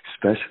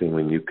 especially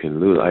when you can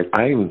lose.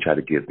 I even try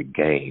to give the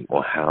game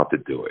on how to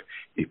do it.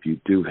 If you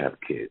do have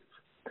kids,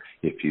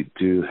 if you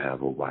do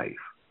have a wife,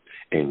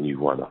 and you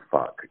want to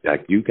fuck,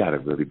 like, you got to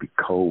really be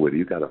cold with it.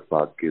 You got to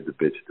fuck, give the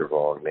bitch the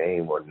wrong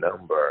name or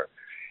number,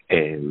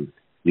 and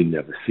you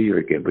never see her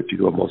again. But you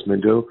know what most men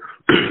do?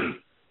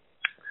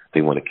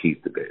 They want to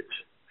keep the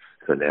bitch.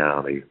 So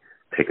now they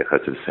take her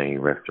to the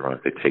same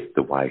restaurant they take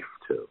the wife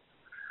to.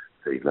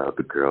 They love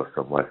the girl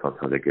so much.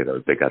 Sometimes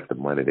they got the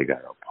money, they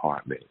got an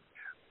apartment,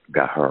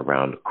 got her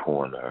around the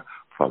corner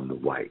from the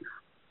wife.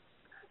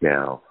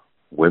 Now,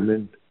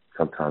 women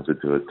sometimes will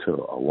do it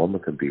too. A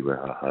woman can be with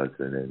her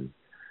husband and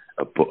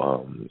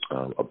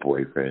a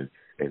boyfriend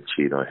and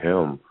cheat on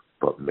him,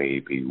 but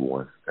maybe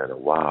once in a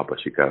while, but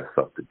she got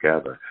herself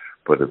together.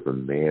 But if a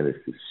man is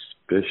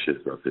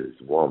suspicious of his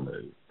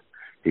woman,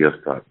 he'll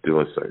start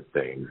doing certain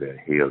things, and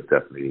he'll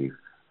definitely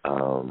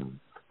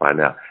find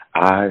out.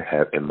 I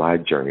have, in my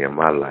journey, in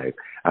my life,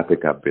 I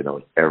think I've been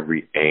on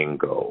every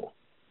angle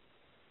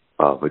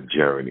of a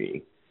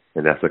journey,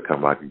 and that's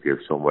how I can give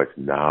so much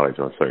knowledge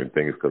on certain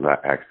things because I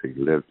actually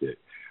lived it.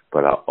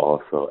 But I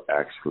also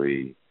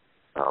actually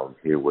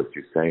hear what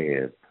you're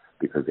saying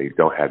because they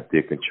don't have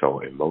dick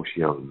control, and most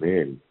young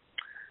men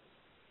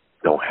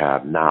don't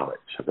have knowledge,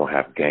 don't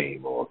have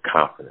game or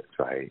confidence,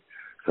 right?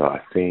 So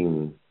I've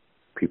seen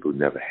people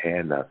never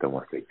had nothing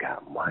once they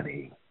got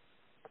money.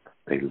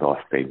 They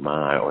lost their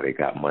mind, or they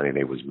got money and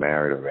they was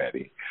married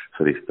already.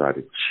 So they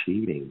started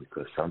cheating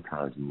because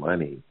sometimes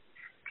money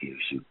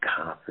gives you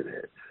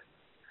confidence.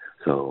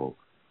 So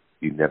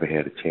you never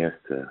had a chance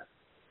to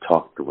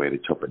talk the way that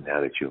you're, but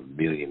now that you're a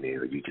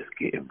millionaire, you're just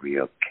getting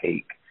real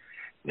cake.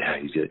 Now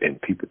you just,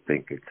 and people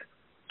think it's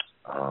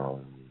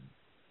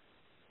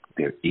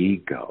their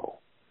ego,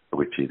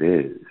 which it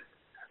is.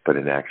 But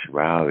in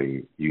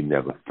actuality, you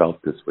never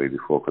felt this way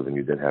before because when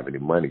you didn't have any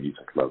money, you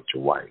just loved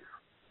your wife.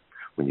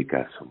 When you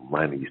got some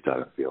money, you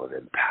started feeling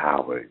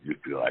empowered. You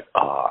feel like,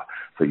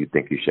 so you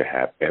think you should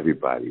have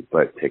everybody,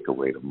 but take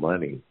away the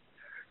money,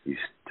 you're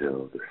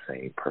still the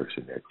same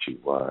person that you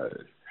was.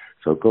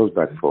 So it goes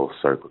back full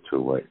circle to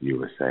what you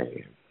were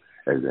saying,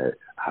 is that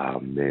how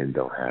men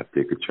don't have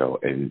dick control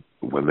and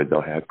women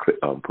don't have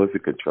pussy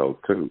control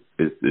too.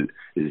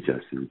 It's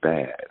just as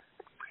bad.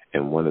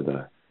 And one of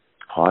the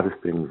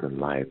hardest things in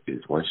life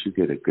is once you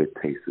get a good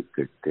taste of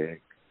good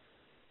dick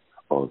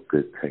or a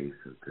good taste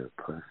of good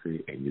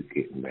pussy and you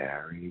get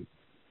married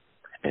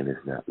and it's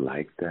not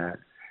like that,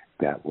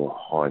 that will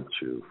haunt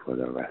you for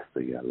the rest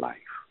of your life.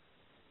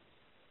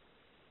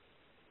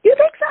 You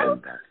think so?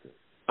 And that's it.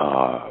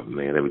 Oh,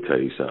 man, let me tell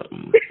you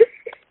something.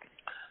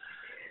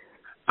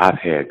 I've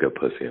had good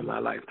pussy in my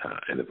lifetime.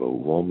 And if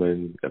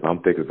I'm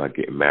thinking about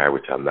getting married,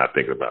 which I'm not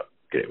thinking about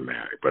getting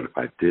married, but if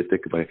I did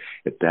think about it,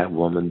 if that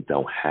woman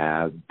don't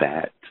have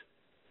that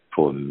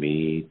for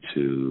me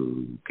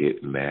to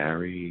get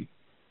married,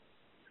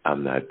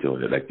 I'm not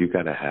doing it. Like, you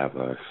got to have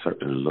a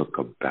certain look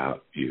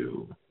about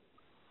you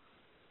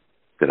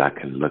that I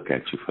can look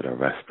at you for the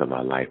rest of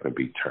my life and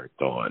be turned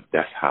on.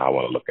 That's how I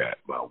want to look at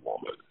my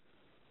woman.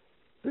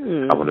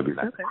 I want to be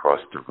across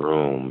the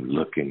room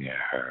looking at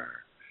her,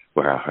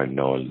 without her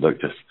knowing,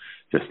 look, just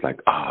like,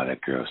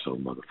 that girl's so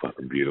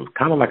motherfucking beautiful.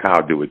 Kind of like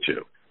how I do with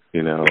you,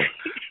 you know.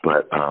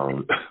 But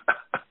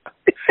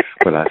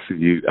but I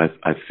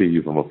see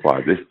you from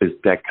afar.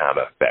 It's that kind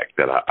of effect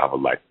that I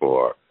would like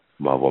for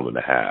my woman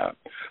to have.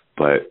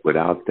 But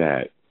without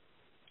that,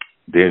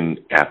 then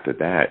after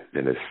that,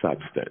 then it's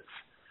substance,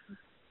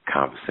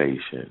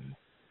 conversation,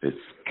 it's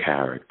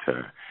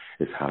character.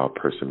 It's how a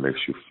person makes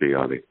you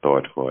feel, they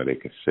thoughtful, they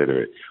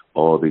consider it.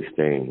 All these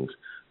things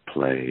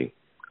play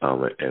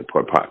and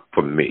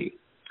for me.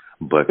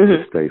 But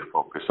to stay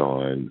focused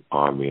on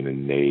Army and the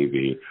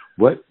Navy,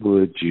 what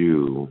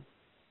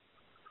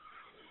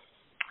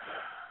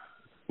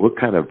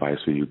kind of advice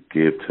would you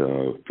give to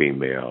a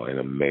female and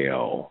a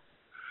male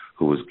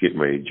who was getting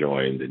ready to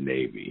join the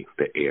Navy,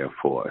 the Air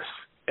Force,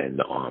 and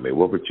the Army?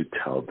 What would you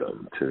tell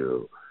them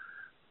to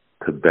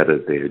better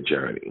their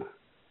journey?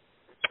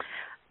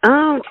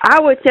 I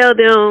would tell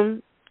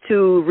them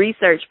to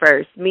research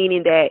first,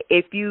 meaning that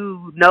if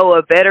you know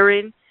a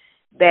veteran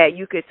that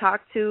you could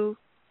talk to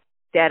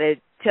that'll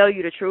tell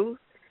you the truth,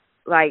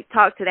 like,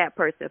 talk to that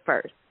person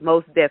first,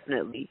 most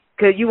definitely,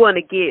 because you want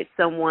to get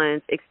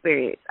someone's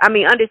experience. I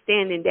mean,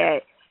 understanding that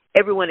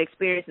everyone's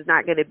experience is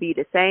not going to be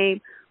the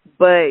same,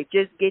 but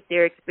just get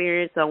their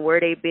experience on where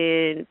they've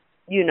been,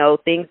 you know,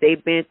 things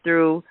they've been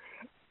through,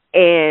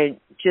 and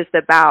just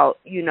about,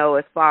 you know,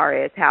 as far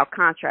as how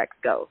contracts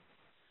go.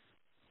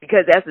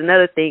 Because that's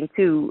another thing,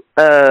 too.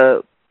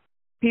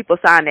 People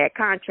sign that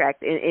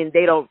contract, and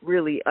they don't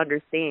really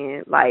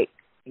understand, like,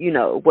 you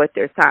know, what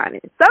they're signing.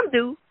 Some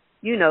do.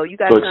 You know, you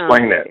got to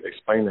explain that.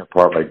 Explain that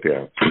part right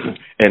there.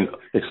 And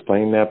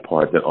explain that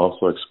part. Then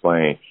also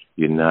explain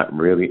you're not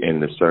really in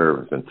the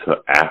service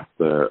until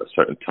after a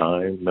certain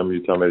time. Remember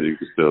you told me that you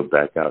can still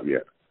back out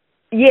yet?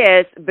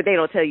 Yes, but they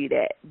don't tell you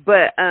that.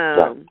 But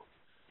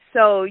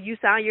so you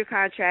sign your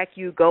contract,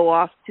 you go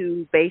off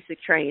to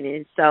basic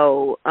training.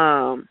 So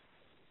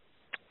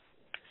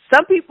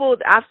some people,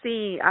 I've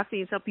seen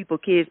some people,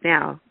 kids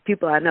now,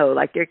 people I know,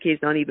 like their kids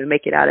don't even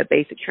make it out of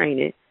basic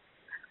training.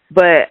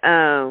 But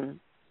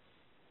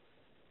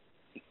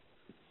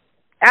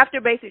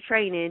after basic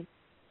training,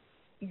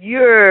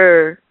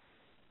 you're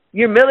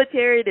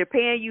military, they're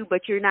paying you,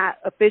 but you're not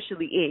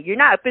officially in. You're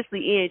not officially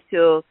in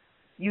till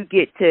you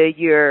get to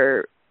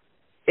your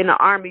in the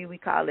Army, we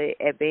call it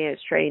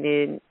advanced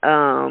training.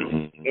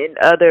 Mm-hmm. In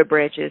other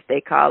branches,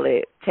 they call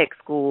it tech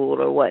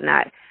school or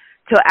whatnot.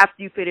 So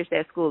after you finish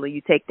that school and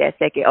you take that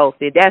second oath,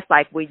 then that's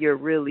like when you're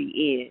really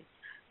in.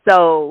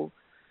 So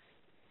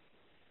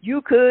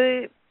you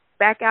could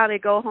back out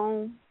and go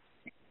home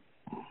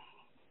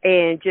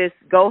and just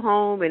go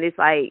home, and it's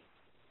like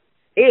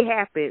it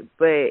happened,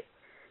 but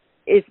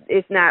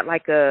it's not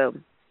like a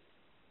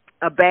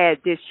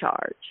bad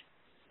discharge.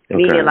 Okay.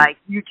 Meaning like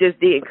you just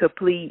didn't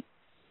complete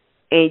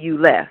and you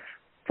left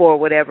for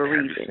whatever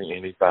reason. Have you seen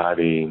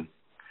anybody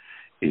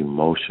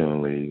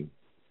emotionally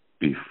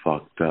be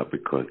fucked up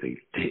because they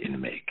didn't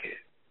make it?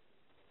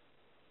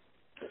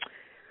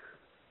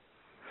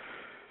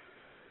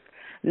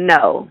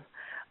 No.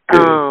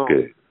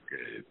 Good.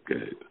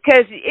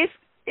 Because it's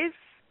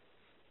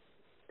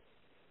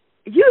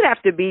you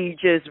have to be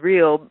just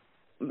real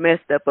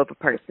messed up of a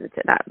person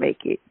to not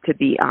make it, to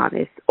be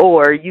honest,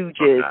 or you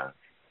just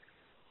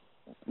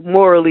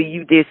morally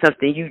you did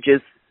something you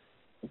just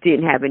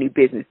didn't have any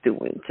business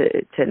doing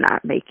to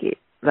not make it.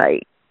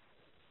 Like,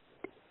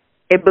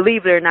 and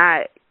believe it or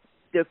not,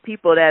 the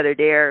people that are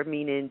there,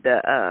 meaning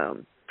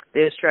the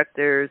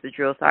instructors, the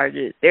drill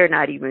sergeants, they're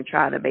not even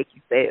trying to make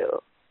you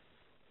fail.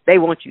 They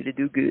want you to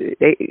do good.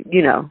 They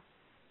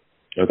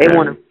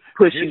want to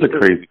push you. Here's a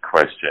crazy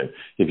question.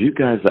 If you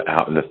guys are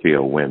out in the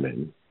field,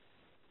 women,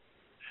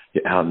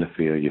 you're out in the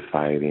field, you're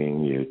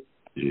fighting,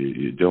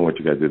 you're doing what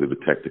you got to do to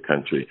protect the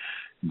country.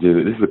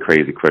 This is a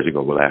crazy question.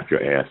 You're going to laugh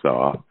your ass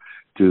off.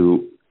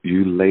 Do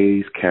you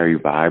ladies carry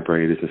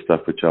vibrators and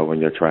stuff with y'all when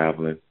you're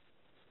traveling?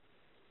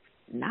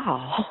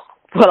 No.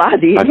 Well, I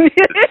did.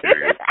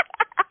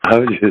 I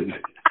was just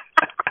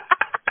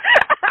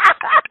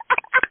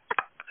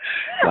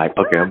like,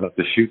 okay, I'm about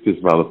to shoot this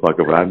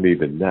motherfucker, but I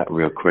need to nut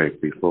real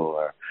quick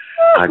before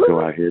I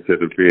go out here to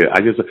the field.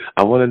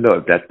 I want to know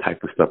if that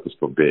type of stuff is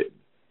forbidden.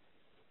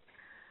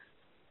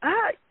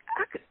 I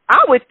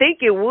would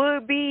think it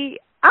would be.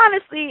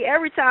 Honestly,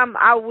 every time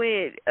I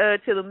went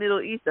to the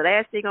Middle East, the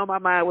last thing on my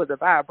mind was a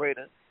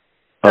vibrator.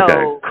 So.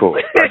 Okay, cool.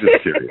 I'm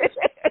just curious.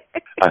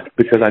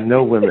 Because I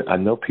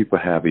know people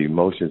have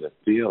emotions and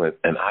feelings,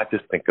 and I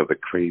just think of the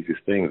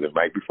craziest things. And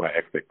right before I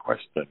asked that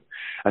question,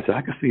 I said,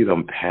 I could see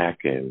them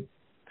packing,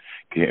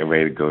 getting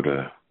ready to go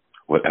to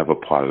whatever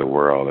part of the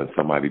world, and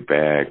somebody's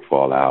bag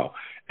fall out,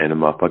 and the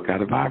motherfucker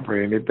got a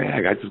vibrator in their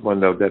bag. I just want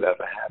to know if that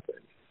ever happened.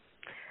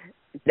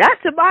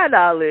 Not to my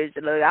knowledge.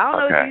 Look, I don't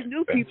know what these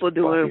new people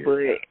doing, but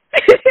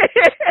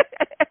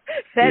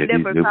that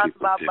never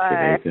crossed my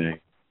mind.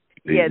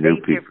 These new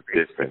people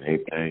different,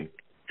 ain't they?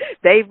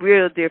 They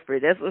real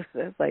different. That's what's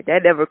like.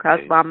 That never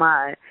crossed my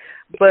mind.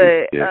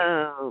 But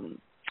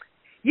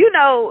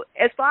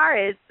as far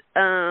as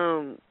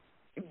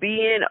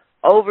being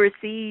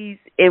overseas,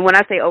 and when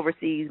I say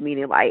overseas,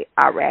 meaning like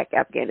Iraq,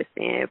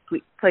 Afghanistan,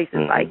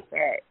 places like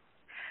that.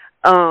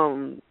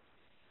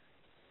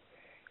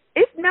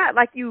 It's not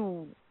like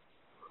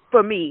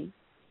for me,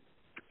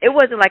 it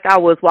wasn't like I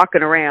was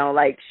walking around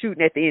like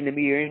shooting at the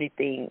enemy or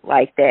anything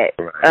like that.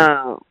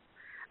 Right.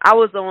 I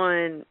was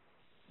on,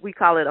 we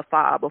call it a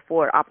FOB, a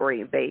forward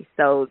operating base.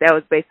 So that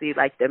was basically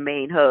like the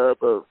main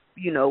hub of,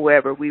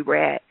 wherever we were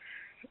at.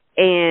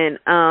 And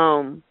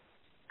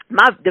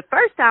the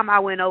first time I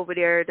went over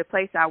there, the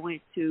place I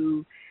went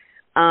to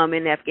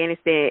in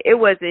Afghanistan, it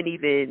wasn't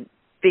even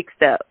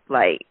fixed up.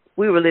 Like,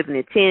 we were living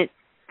in tents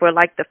for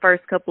like the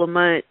first couple of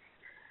months.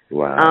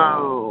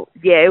 Wow.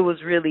 Yeah, it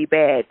was really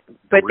bad.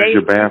 But where's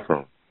your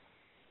bathroom?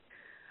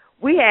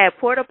 We had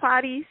porta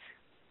potties.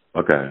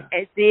 Okay.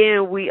 And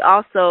then we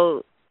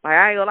also, like,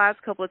 I ain't gonna lie, a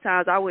couple of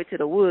times I went to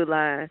the wood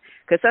line,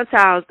 because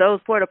sometimes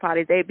those porta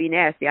potties, they'd be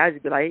nasty. I'd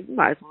just be like, you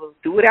might as well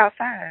do it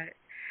outside.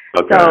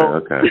 Okay.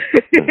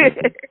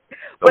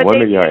 But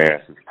one of your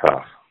ass is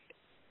tough.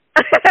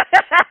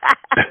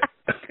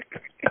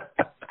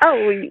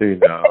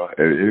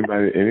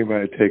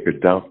 Anybody take a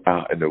dump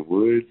out in the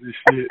woods and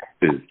shit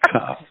is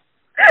tough.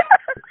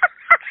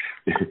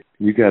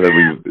 You gotta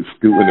be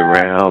scooting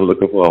around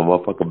looking for a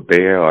motherfucking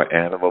bear or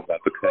animal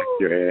about to crack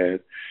your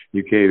ass.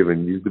 You can't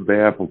even use the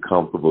bathroom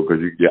comfortable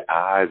because your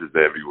eyes is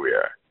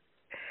everywhere.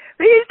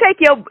 You take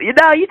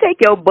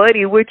your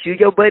buddy with you.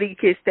 Your buddy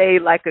can stay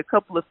like a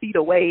couple of feet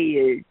away,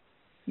 and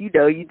you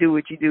do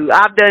what you do.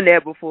 I've done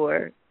that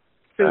before.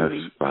 That's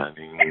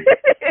funny.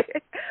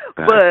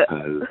 That's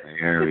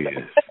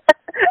hilarious.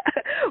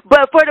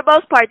 But for the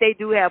most part, they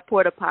do have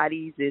porta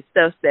potties and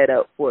stuff set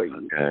up for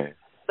you. Okay.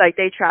 Like,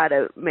 they try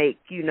to make,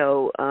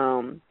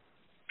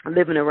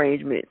 living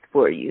arrangements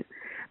for you.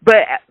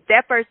 But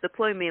that first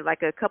deployment,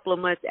 like a couple of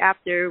months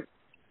after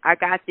I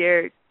got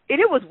there, and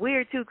it was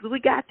weird, too, because we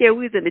got there,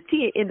 we was in the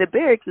tent, and the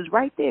barracks was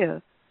right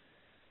there.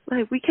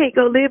 Like, we can't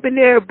go live in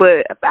there,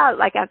 but about,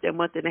 like, after a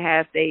month and a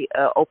half, they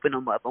opened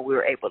them up, and we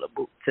were able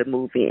to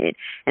move in.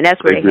 And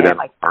that's where they did had, that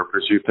like... on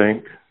purpose, you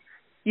think?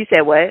 You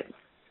said what?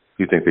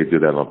 You think they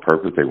did that on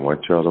purpose? They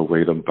want y'all to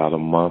wait about a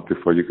month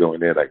before you go in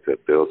there, like to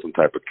build some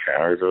type of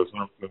character or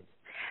something?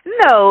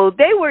 No,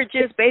 they were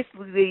just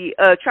basically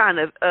trying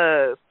to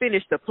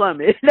finish the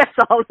plumbing. That's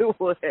all it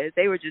was.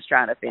 They were just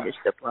trying to finish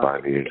the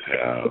plumbing. Funny as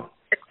hell.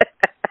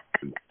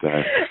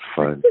 That's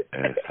fun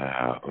as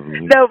hell.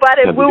 Mm-hmm. No, but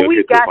Now, when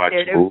we got watch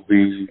there,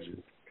 movies?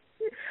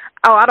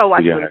 oh, I don't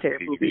watch Do you military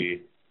have movies.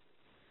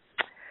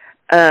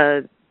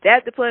 TV?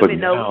 That deployment,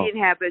 Now, no, we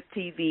didn't have a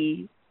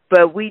TV,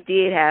 but we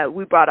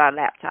brought our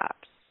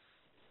laptops.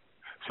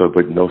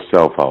 but no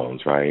cell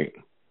phones, right?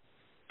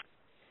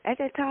 At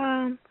that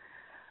time,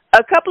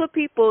 a couple of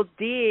people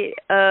did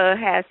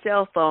have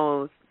cell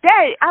phones.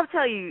 That I'm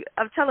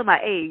telling my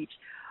age,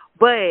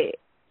 but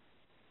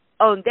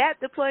on that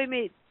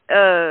deployment,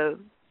 there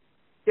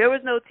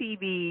was no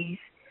TVs.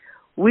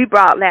 We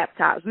brought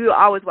laptops. We would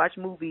always watch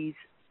movies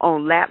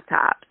on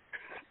laptops,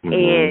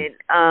 and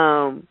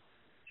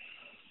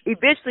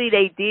eventually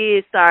they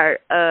did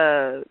start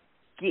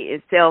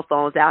getting cell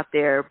phones out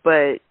there,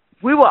 but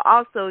we will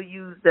also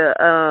use the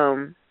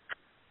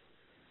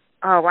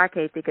I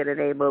can't think of the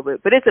name of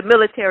it, but it's a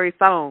military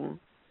phone.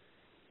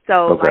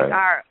 So like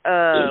our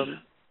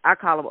I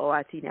call them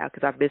OIT now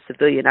because I've been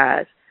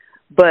civilianized,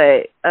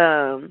 but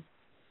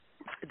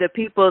the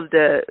people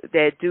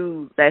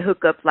that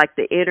hook up like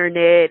the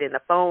internet and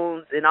the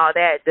phones and all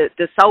that,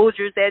 the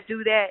soldiers that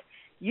do that,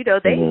 you know,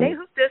 they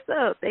hooked us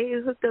up. They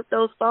hooked up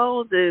those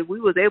phones, and we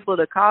was able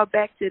to call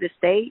back to the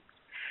States.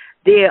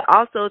 Then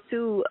also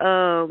too,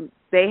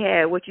 they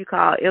had what you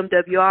call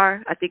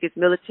MWR. I think it's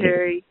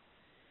military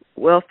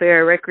welfare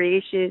and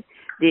recreation.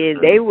 Then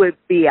they would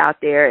be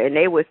out there and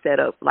they would set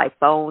up like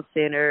phone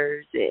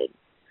centers and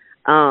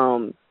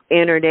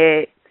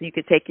internet, so you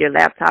could take your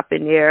laptop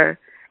in there.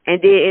 And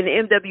then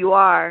in the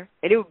MWR,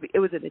 and it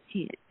was in a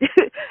tent.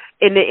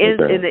 in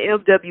the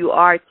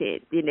MWR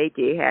tent, then they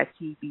did have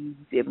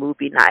TVs and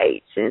movie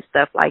nights and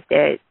stuff like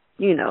that,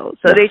 you know.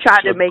 So they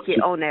tried to make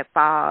it on that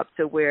fob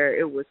to where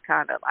it was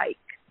kind of like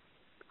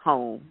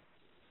home.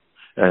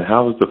 And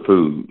how was the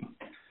food?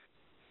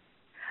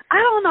 I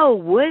don't know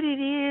what it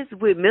is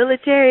with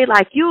military.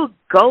 Like, you'll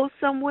go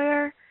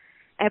somewhere,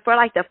 and for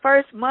like the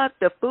first month,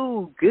 the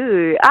food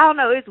good. I don't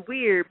know, it's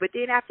weird, but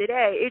then after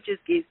that, it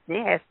just gets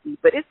nasty.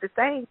 But it's the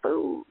same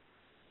food.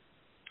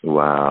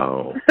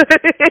 Wow.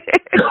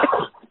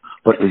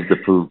 But is the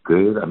food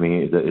good? I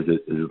mean, is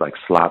it like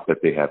slop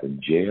that they have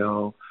in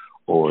jail,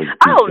 or?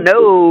 Oh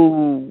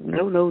no.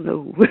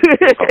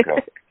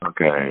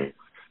 Okay.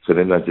 So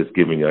they're not just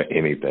giving you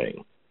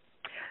anything.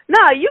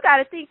 No, you got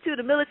to think too.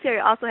 The military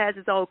also has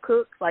its own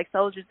cooks, like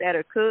soldiers that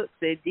are cooks,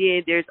 and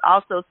then there's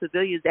also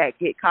civilians that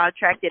get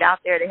contracted out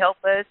there to help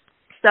us.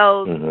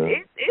 So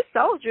it's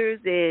soldiers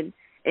and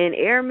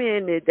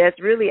airmen that's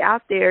really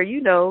out there.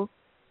 You know,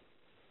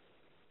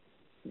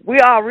 we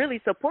all really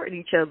supporting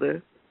each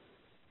other.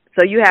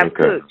 So you have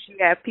cooks, you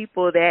have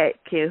people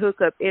that can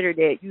hook up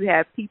internet, you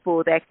have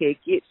people that can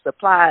get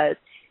supplies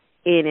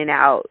in and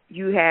out,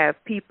 you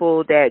have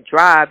people that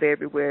drive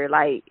everywhere.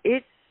 Like,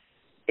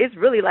 it's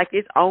really like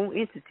its own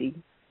entity.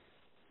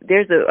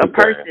 There's a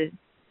person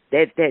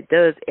that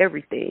does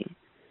everything.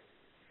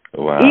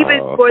 Wow.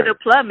 Even for the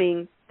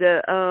plumbing,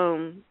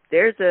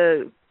 there's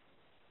a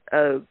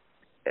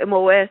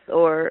MOS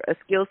or a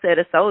skill set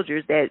of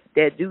soldiers that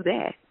do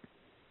that.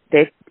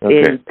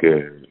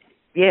 Good.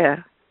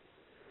 Yeah.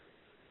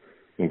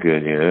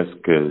 Good, yeah, that's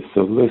good.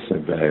 So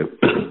listen, babe,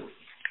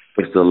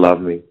 you still love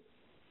me?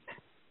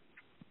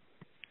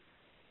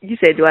 You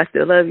said, do I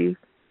still love you?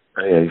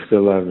 Yeah, you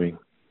still love me?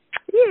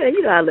 Yeah,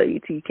 you know I love you,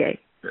 TK.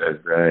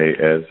 That's right.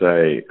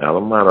 I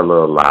don't mind a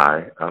little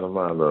lie. You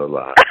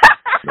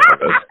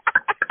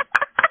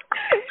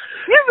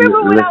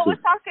remember when I was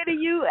talking to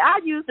you, I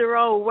used the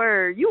wrong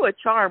word. You a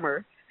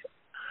charmer.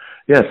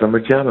 Yes, I'm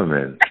a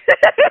gentleman.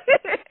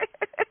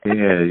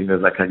 Yeah, you know,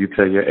 like how you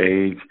tell your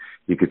age,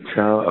 you could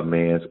tell a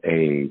man's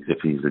age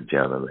if he's a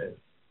gentleman.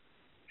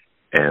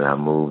 And I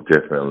move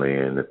differently,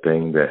 and the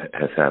thing that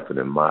has happened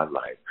in my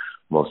life,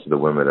 most of the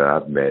women that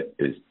I've met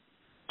is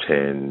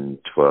 10,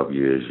 12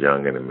 years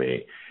younger than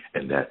me,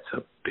 and that's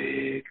a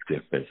big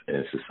difference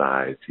in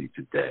society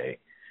today,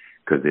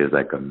 because there's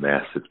like a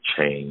massive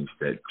change.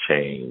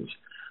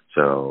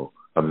 So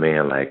a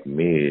man like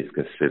me is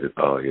considered,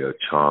 oh, you're a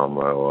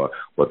charmer, or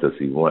what does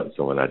he want?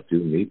 So when I do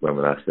meet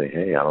women, I say,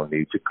 hey, I don't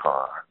need your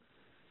car,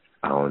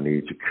 I don't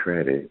need your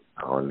credit,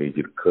 I don't need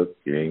you to cook,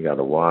 you ain't got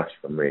to wash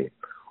for me.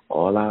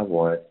 All I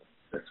want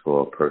is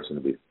for a person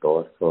to be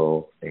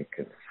thoughtful and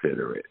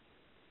considerate.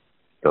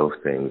 Those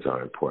things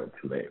are important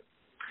to me.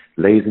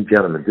 Ladies and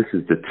gentlemen, this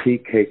is the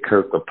TK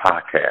Kirkland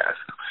Podcast.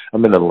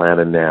 I'm in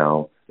Atlanta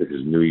now. This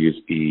is New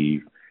Year's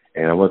Eve.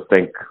 And I want to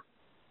thank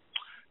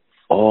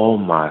all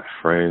my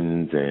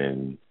friends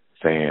and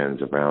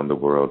fans around the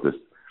world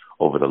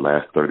over the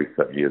last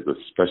 37 years,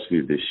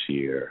 especially this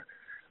year.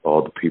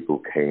 All the people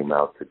who came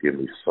out to give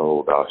me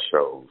sold-out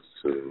shows,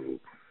 to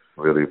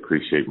really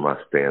appreciate my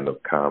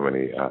stand-up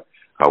comedy.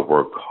 I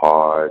work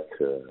hard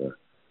to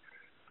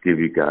give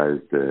you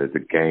guys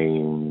the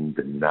game,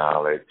 the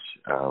knowledge.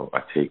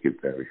 I take it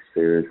very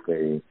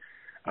seriously.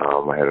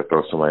 I had to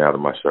throw somebody out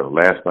of my show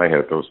last night. I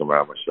had to throw somebody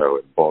out of my show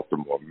in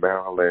Baltimore,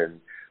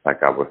 Maryland.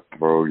 Like, I would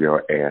throw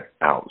your ass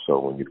out. So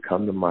when you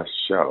come to my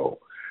show,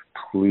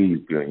 please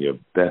be on your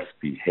best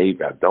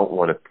behavior. I don't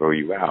want to throw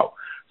you out.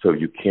 So if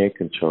you can't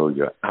control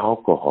your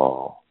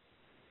alcohol,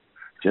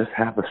 just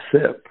have a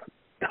sip.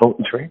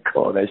 Don't drink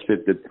all that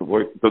shit that's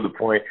worse to the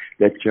point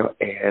that your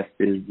ass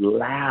is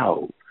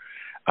loud.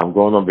 I'm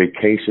going on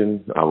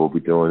vacation. I will be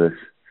doing this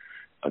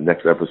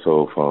next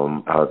episode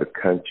from out of the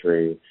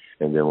country.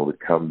 And then when we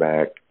come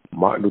back,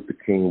 Martin Luther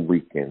King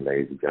weekend,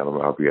 ladies and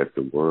gentlemen, I'll be at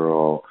the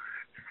world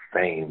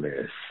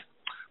famous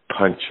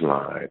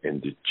Punchline in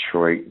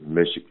Detroit,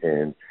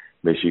 Michigan.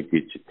 Make sure you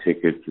get your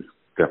tickets. It's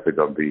definitely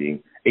going to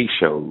be 8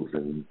 shows,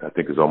 and I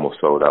think it's almost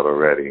sold out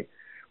already.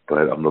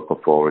 But I'm looking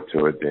forward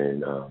to it.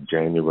 Then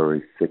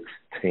January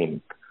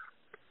 16th,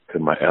 to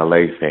my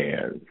LA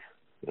fans,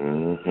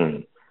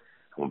 I'm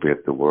going to be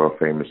at the world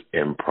famous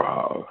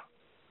Improv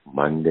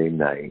Monday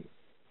night,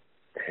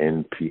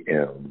 10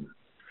 p.m.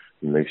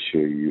 Make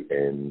sure you're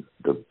in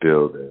the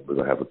building. We're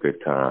going to have a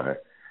good time.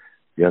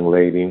 Young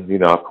lady,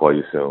 I'll call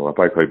you soon. I'll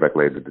probably call you back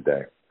later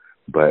today.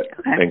 But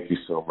Thank you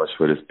so much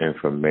for this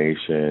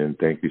information.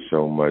 Thank you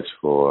so much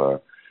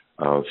for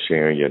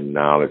sharing your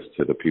knowledge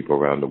to the people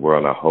around the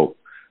world. I hope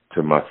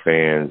to my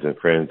fans and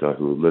friends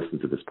who listen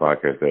to this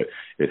podcast that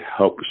it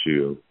helps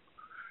you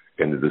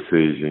in the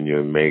decision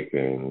you're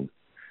making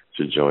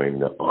to join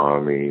the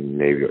Army,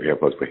 Navy, or Air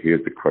Force. But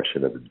here's the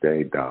question of the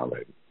day,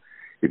 darling.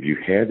 If you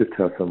had to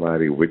tell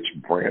somebody which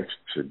branch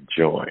to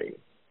join,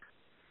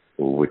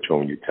 which one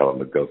would you tell them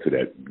to go to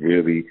that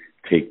really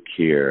take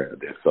care of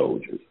their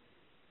soldiers?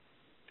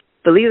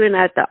 Believe it or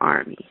not, the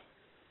Army.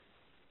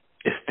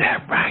 Is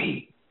that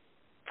right?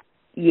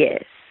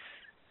 Yes.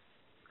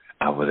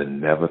 I would have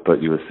never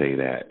thought you would say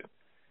that.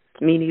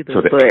 Me neither.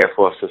 So the Air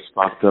Force is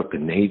fucked up, the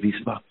Navy's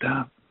fucked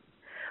up?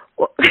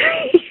 Well,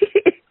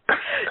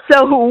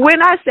 so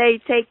when I say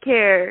take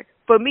care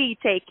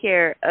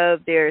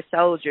of their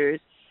soldiers,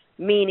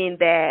 meaning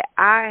that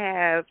I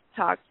have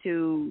talked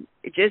to,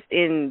 just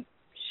in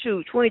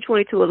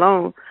 2022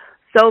 alone,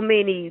 so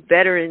many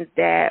veterans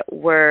that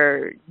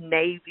were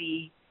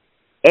Navy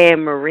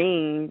and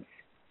Marines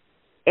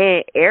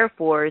and Air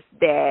Force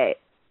that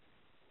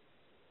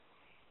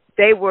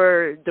they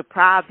were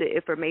deprived of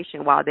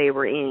information while they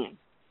were in.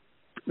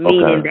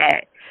 Meaning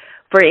that,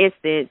 for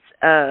instance,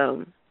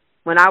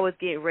 when I was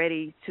getting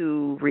ready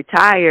to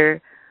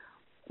retire,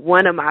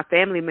 one of my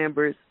family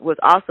members was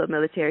also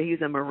military. He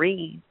was a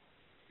Marine.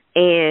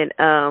 And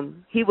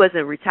he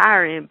wasn't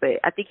retiring, but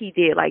I think he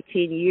did like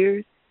 10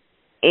 years.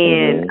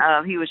 And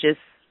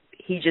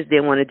he just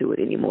didn't want to do it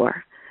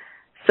anymore.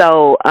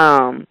 So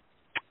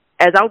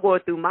as I'm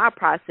going through my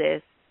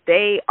process,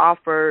 they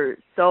offer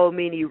so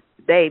many,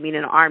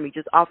 meaning the Army,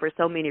 just offers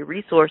so many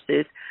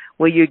resources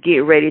when you're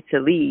getting ready to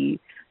leave.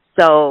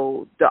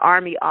 So the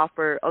Army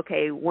offer,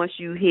 once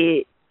you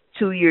hit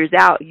 2 years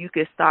out, you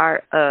can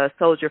start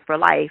Soldier for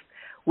Life,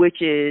 which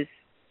is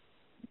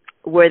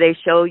where they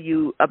show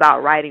you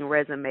about writing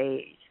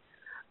resumes,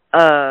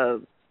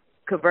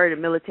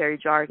 converting military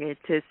jargon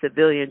to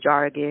civilian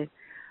jargon,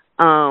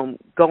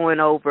 going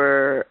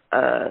over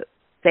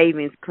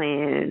savings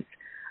plans,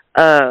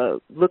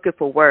 looking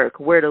for work,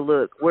 where to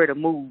look, where to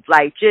move,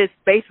 like just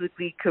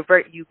basically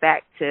convert you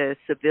back to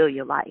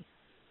civilian life.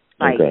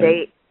 Like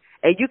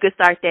and you can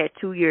start that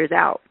 2 years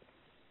out.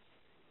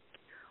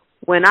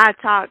 When I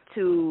talked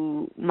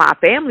to my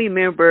family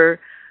member,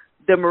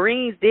 the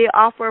Marines did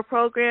offer a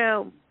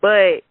program,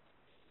 but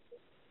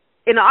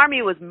in the Army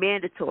it was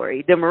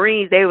mandatory. The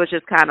Marines, they was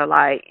just kind of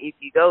like, if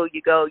you go,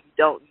 you go. You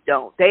don't, you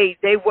don't. They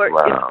were.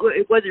 Wow.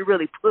 It wasn't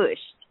really pushed.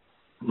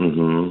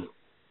 Mm-hmm.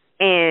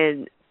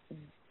 And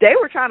they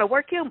were trying to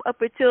work him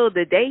up until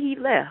the day he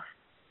left.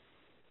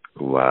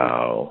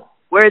 Wow.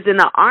 Whereas in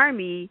the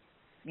Army,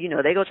 they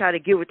gonna try to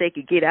get what they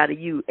could get out of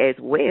you as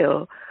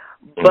well,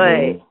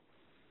 but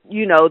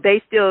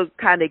they still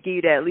kind of give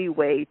you that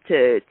leeway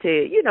to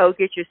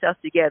get yourself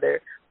together.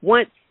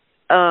 Once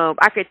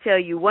I could tell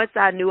you, once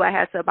I knew I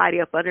had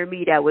somebody up under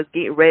me that was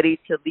getting ready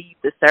to leave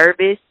the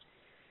service,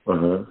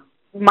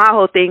 my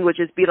whole thing would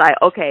just be like,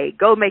 okay,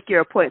 go make your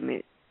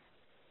appointment.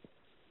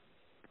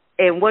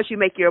 And once you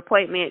make your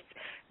appointments,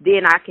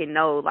 then I can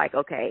know, like,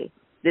 okay,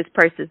 this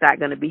person's not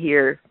going to be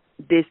here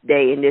this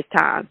day and this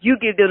time. You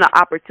give them the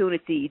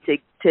opportunity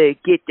to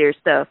get their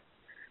stuff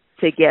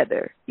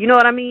together. You know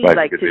what I mean?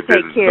 Like to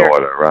take care.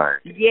 Order, right.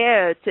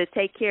 Yeah, to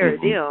take care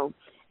of them.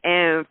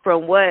 And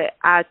from what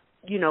I,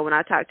 when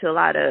I talk to a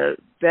lot of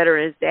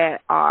veterans that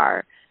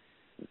are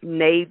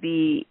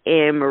Navy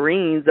and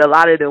Marines, a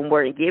lot of them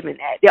weren't given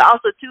that. They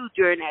also, too,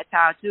 during that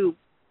time, too,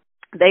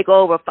 they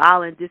go over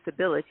filing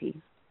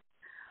disability.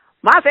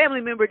 My family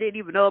member didn't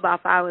even know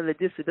about filing a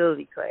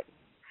disability claim.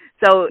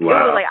 So it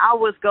was like I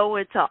was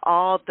going to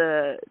all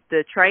the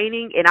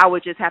training, and I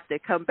would just have to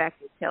come back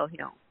and tell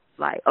him,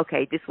 like,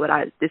 okay, this what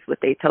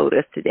they told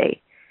us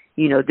today.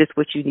 This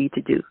what you need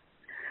to do.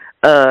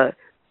 That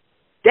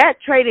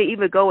training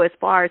even go as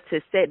far as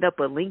to setting up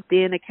a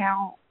LinkedIn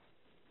account,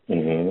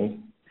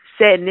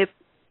 setting up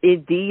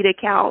Indeed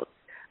accounts.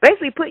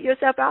 Basically, put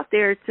yourself out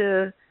there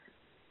to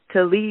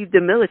leave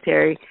the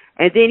military,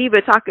 and then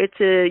even talking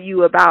to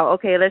you about,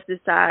 okay, let's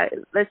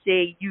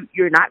say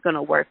you're not going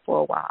to work for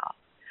a while.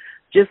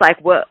 just like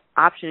what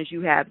options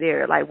you have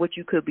there, like what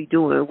you could be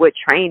doing, what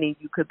training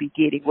you could be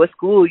getting, what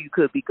school you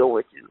could be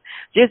going to,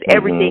 just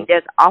everything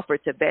that's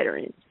offered to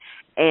veterans.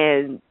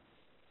 And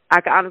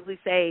I can honestly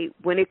say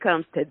when it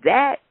comes to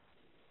that,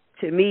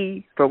 to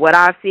me, for what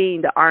I've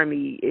seen, the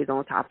Army is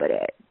on top of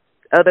that.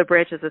 Other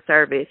branches of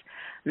service,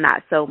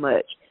 not so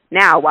much.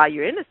 Now, while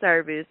you're in the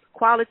service,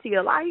 quality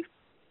of life,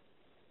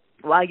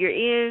 while you're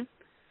in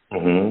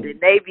the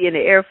Navy and the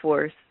Air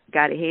Force,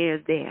 got it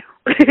hands down.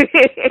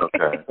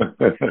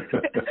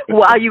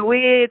 While you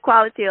win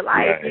quality of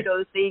life, right. you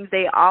know, things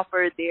they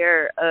offer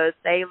their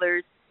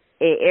sailors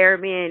and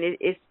airmen,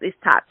 it's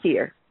top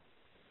tier.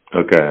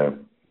 Okay.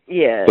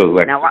 Yeah. So it's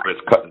like, now,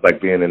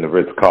 like being in the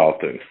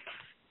Ritz-Carlton.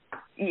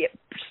 Yeah.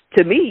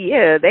 To me,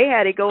 yeah, they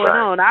had it going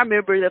on. I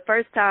remember the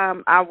first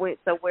time I went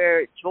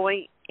somewhere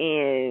joint,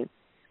 and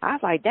I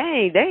was like,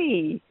 dang,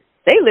 they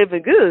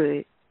living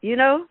good, you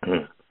know,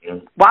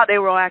 while they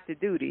were on active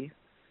duty.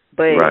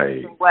 But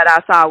from what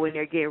I saw when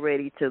they're getting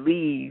ready to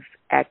leave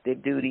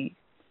active duty,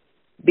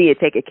 being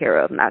taken care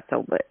of, not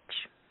so much.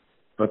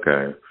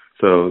 Okay.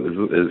 So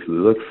it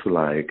looks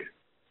like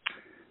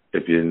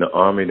if you're in the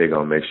Army, they're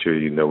going to make sure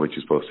you know what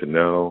you're supposed to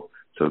know.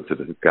 So to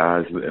the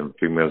guys and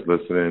females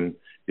listening,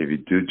 if you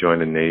do join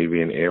the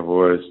Navy and Air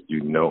Force,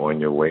 you know on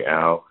your way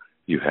out,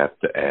 you have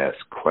to ask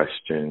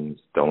questions.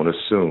 Don't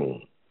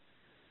assume.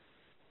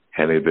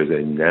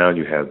 And now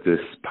you have this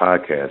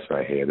podcast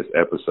right here, this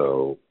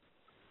episode,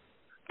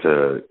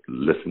 to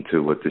listen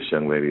to what this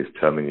young lady is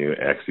telling you,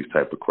 ask these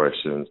type of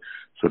questions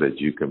so that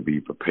you can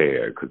be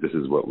prepared, because this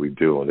is what we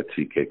do on the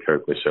TK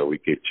Kirkland Show. We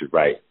get you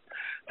right.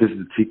 This is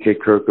the TK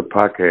Kirkland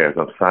Podcast.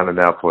 I'm signing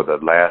out for the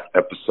last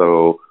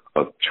episode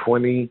of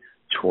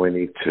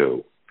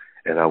 2022.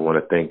 And I want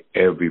to thank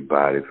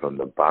everybody from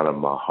the bottom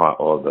of my heart,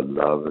 all the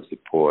love and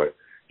support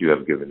you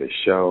have given the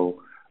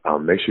show.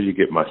 Make sure you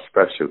get my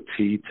special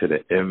T to the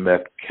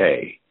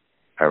MFK.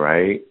 All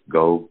right?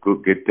 Go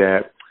get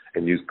that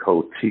and use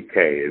code TK.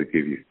 It'll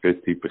give you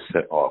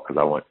 50% off, because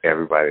I want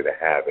everybody to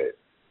have it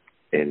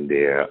in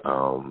their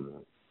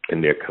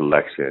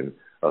collection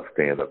of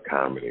stand-up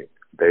comedy.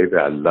 Baby,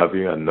 I love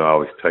you. I know I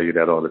always tell you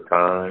that all the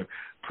time.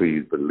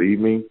 Please believe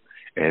me.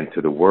 And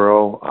to the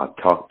world, I'll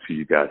talk to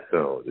you guys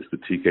soon. This is the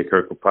TK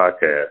Kirkland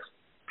Podcast.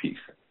 Peace.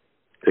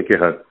 Take care,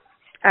 hon.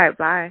 All right,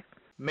 bye.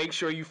 Make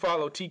sure you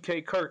follow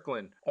TK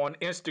Kirkland on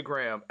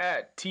Instagram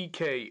at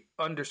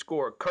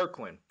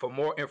TK_Kirkland. For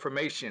more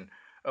information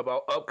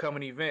about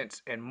upcoming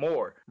events and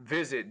more,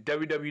 visit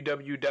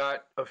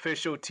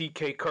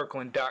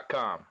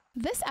www.officialtkkirkland.com.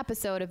 This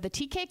episode of the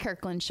TK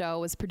Kirkland Show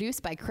was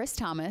produced by Chris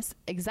Thomas,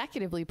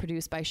 executively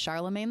produced by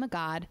Charlemagne the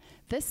God.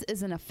 This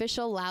is an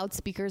official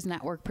Loudspeakers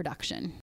Network production.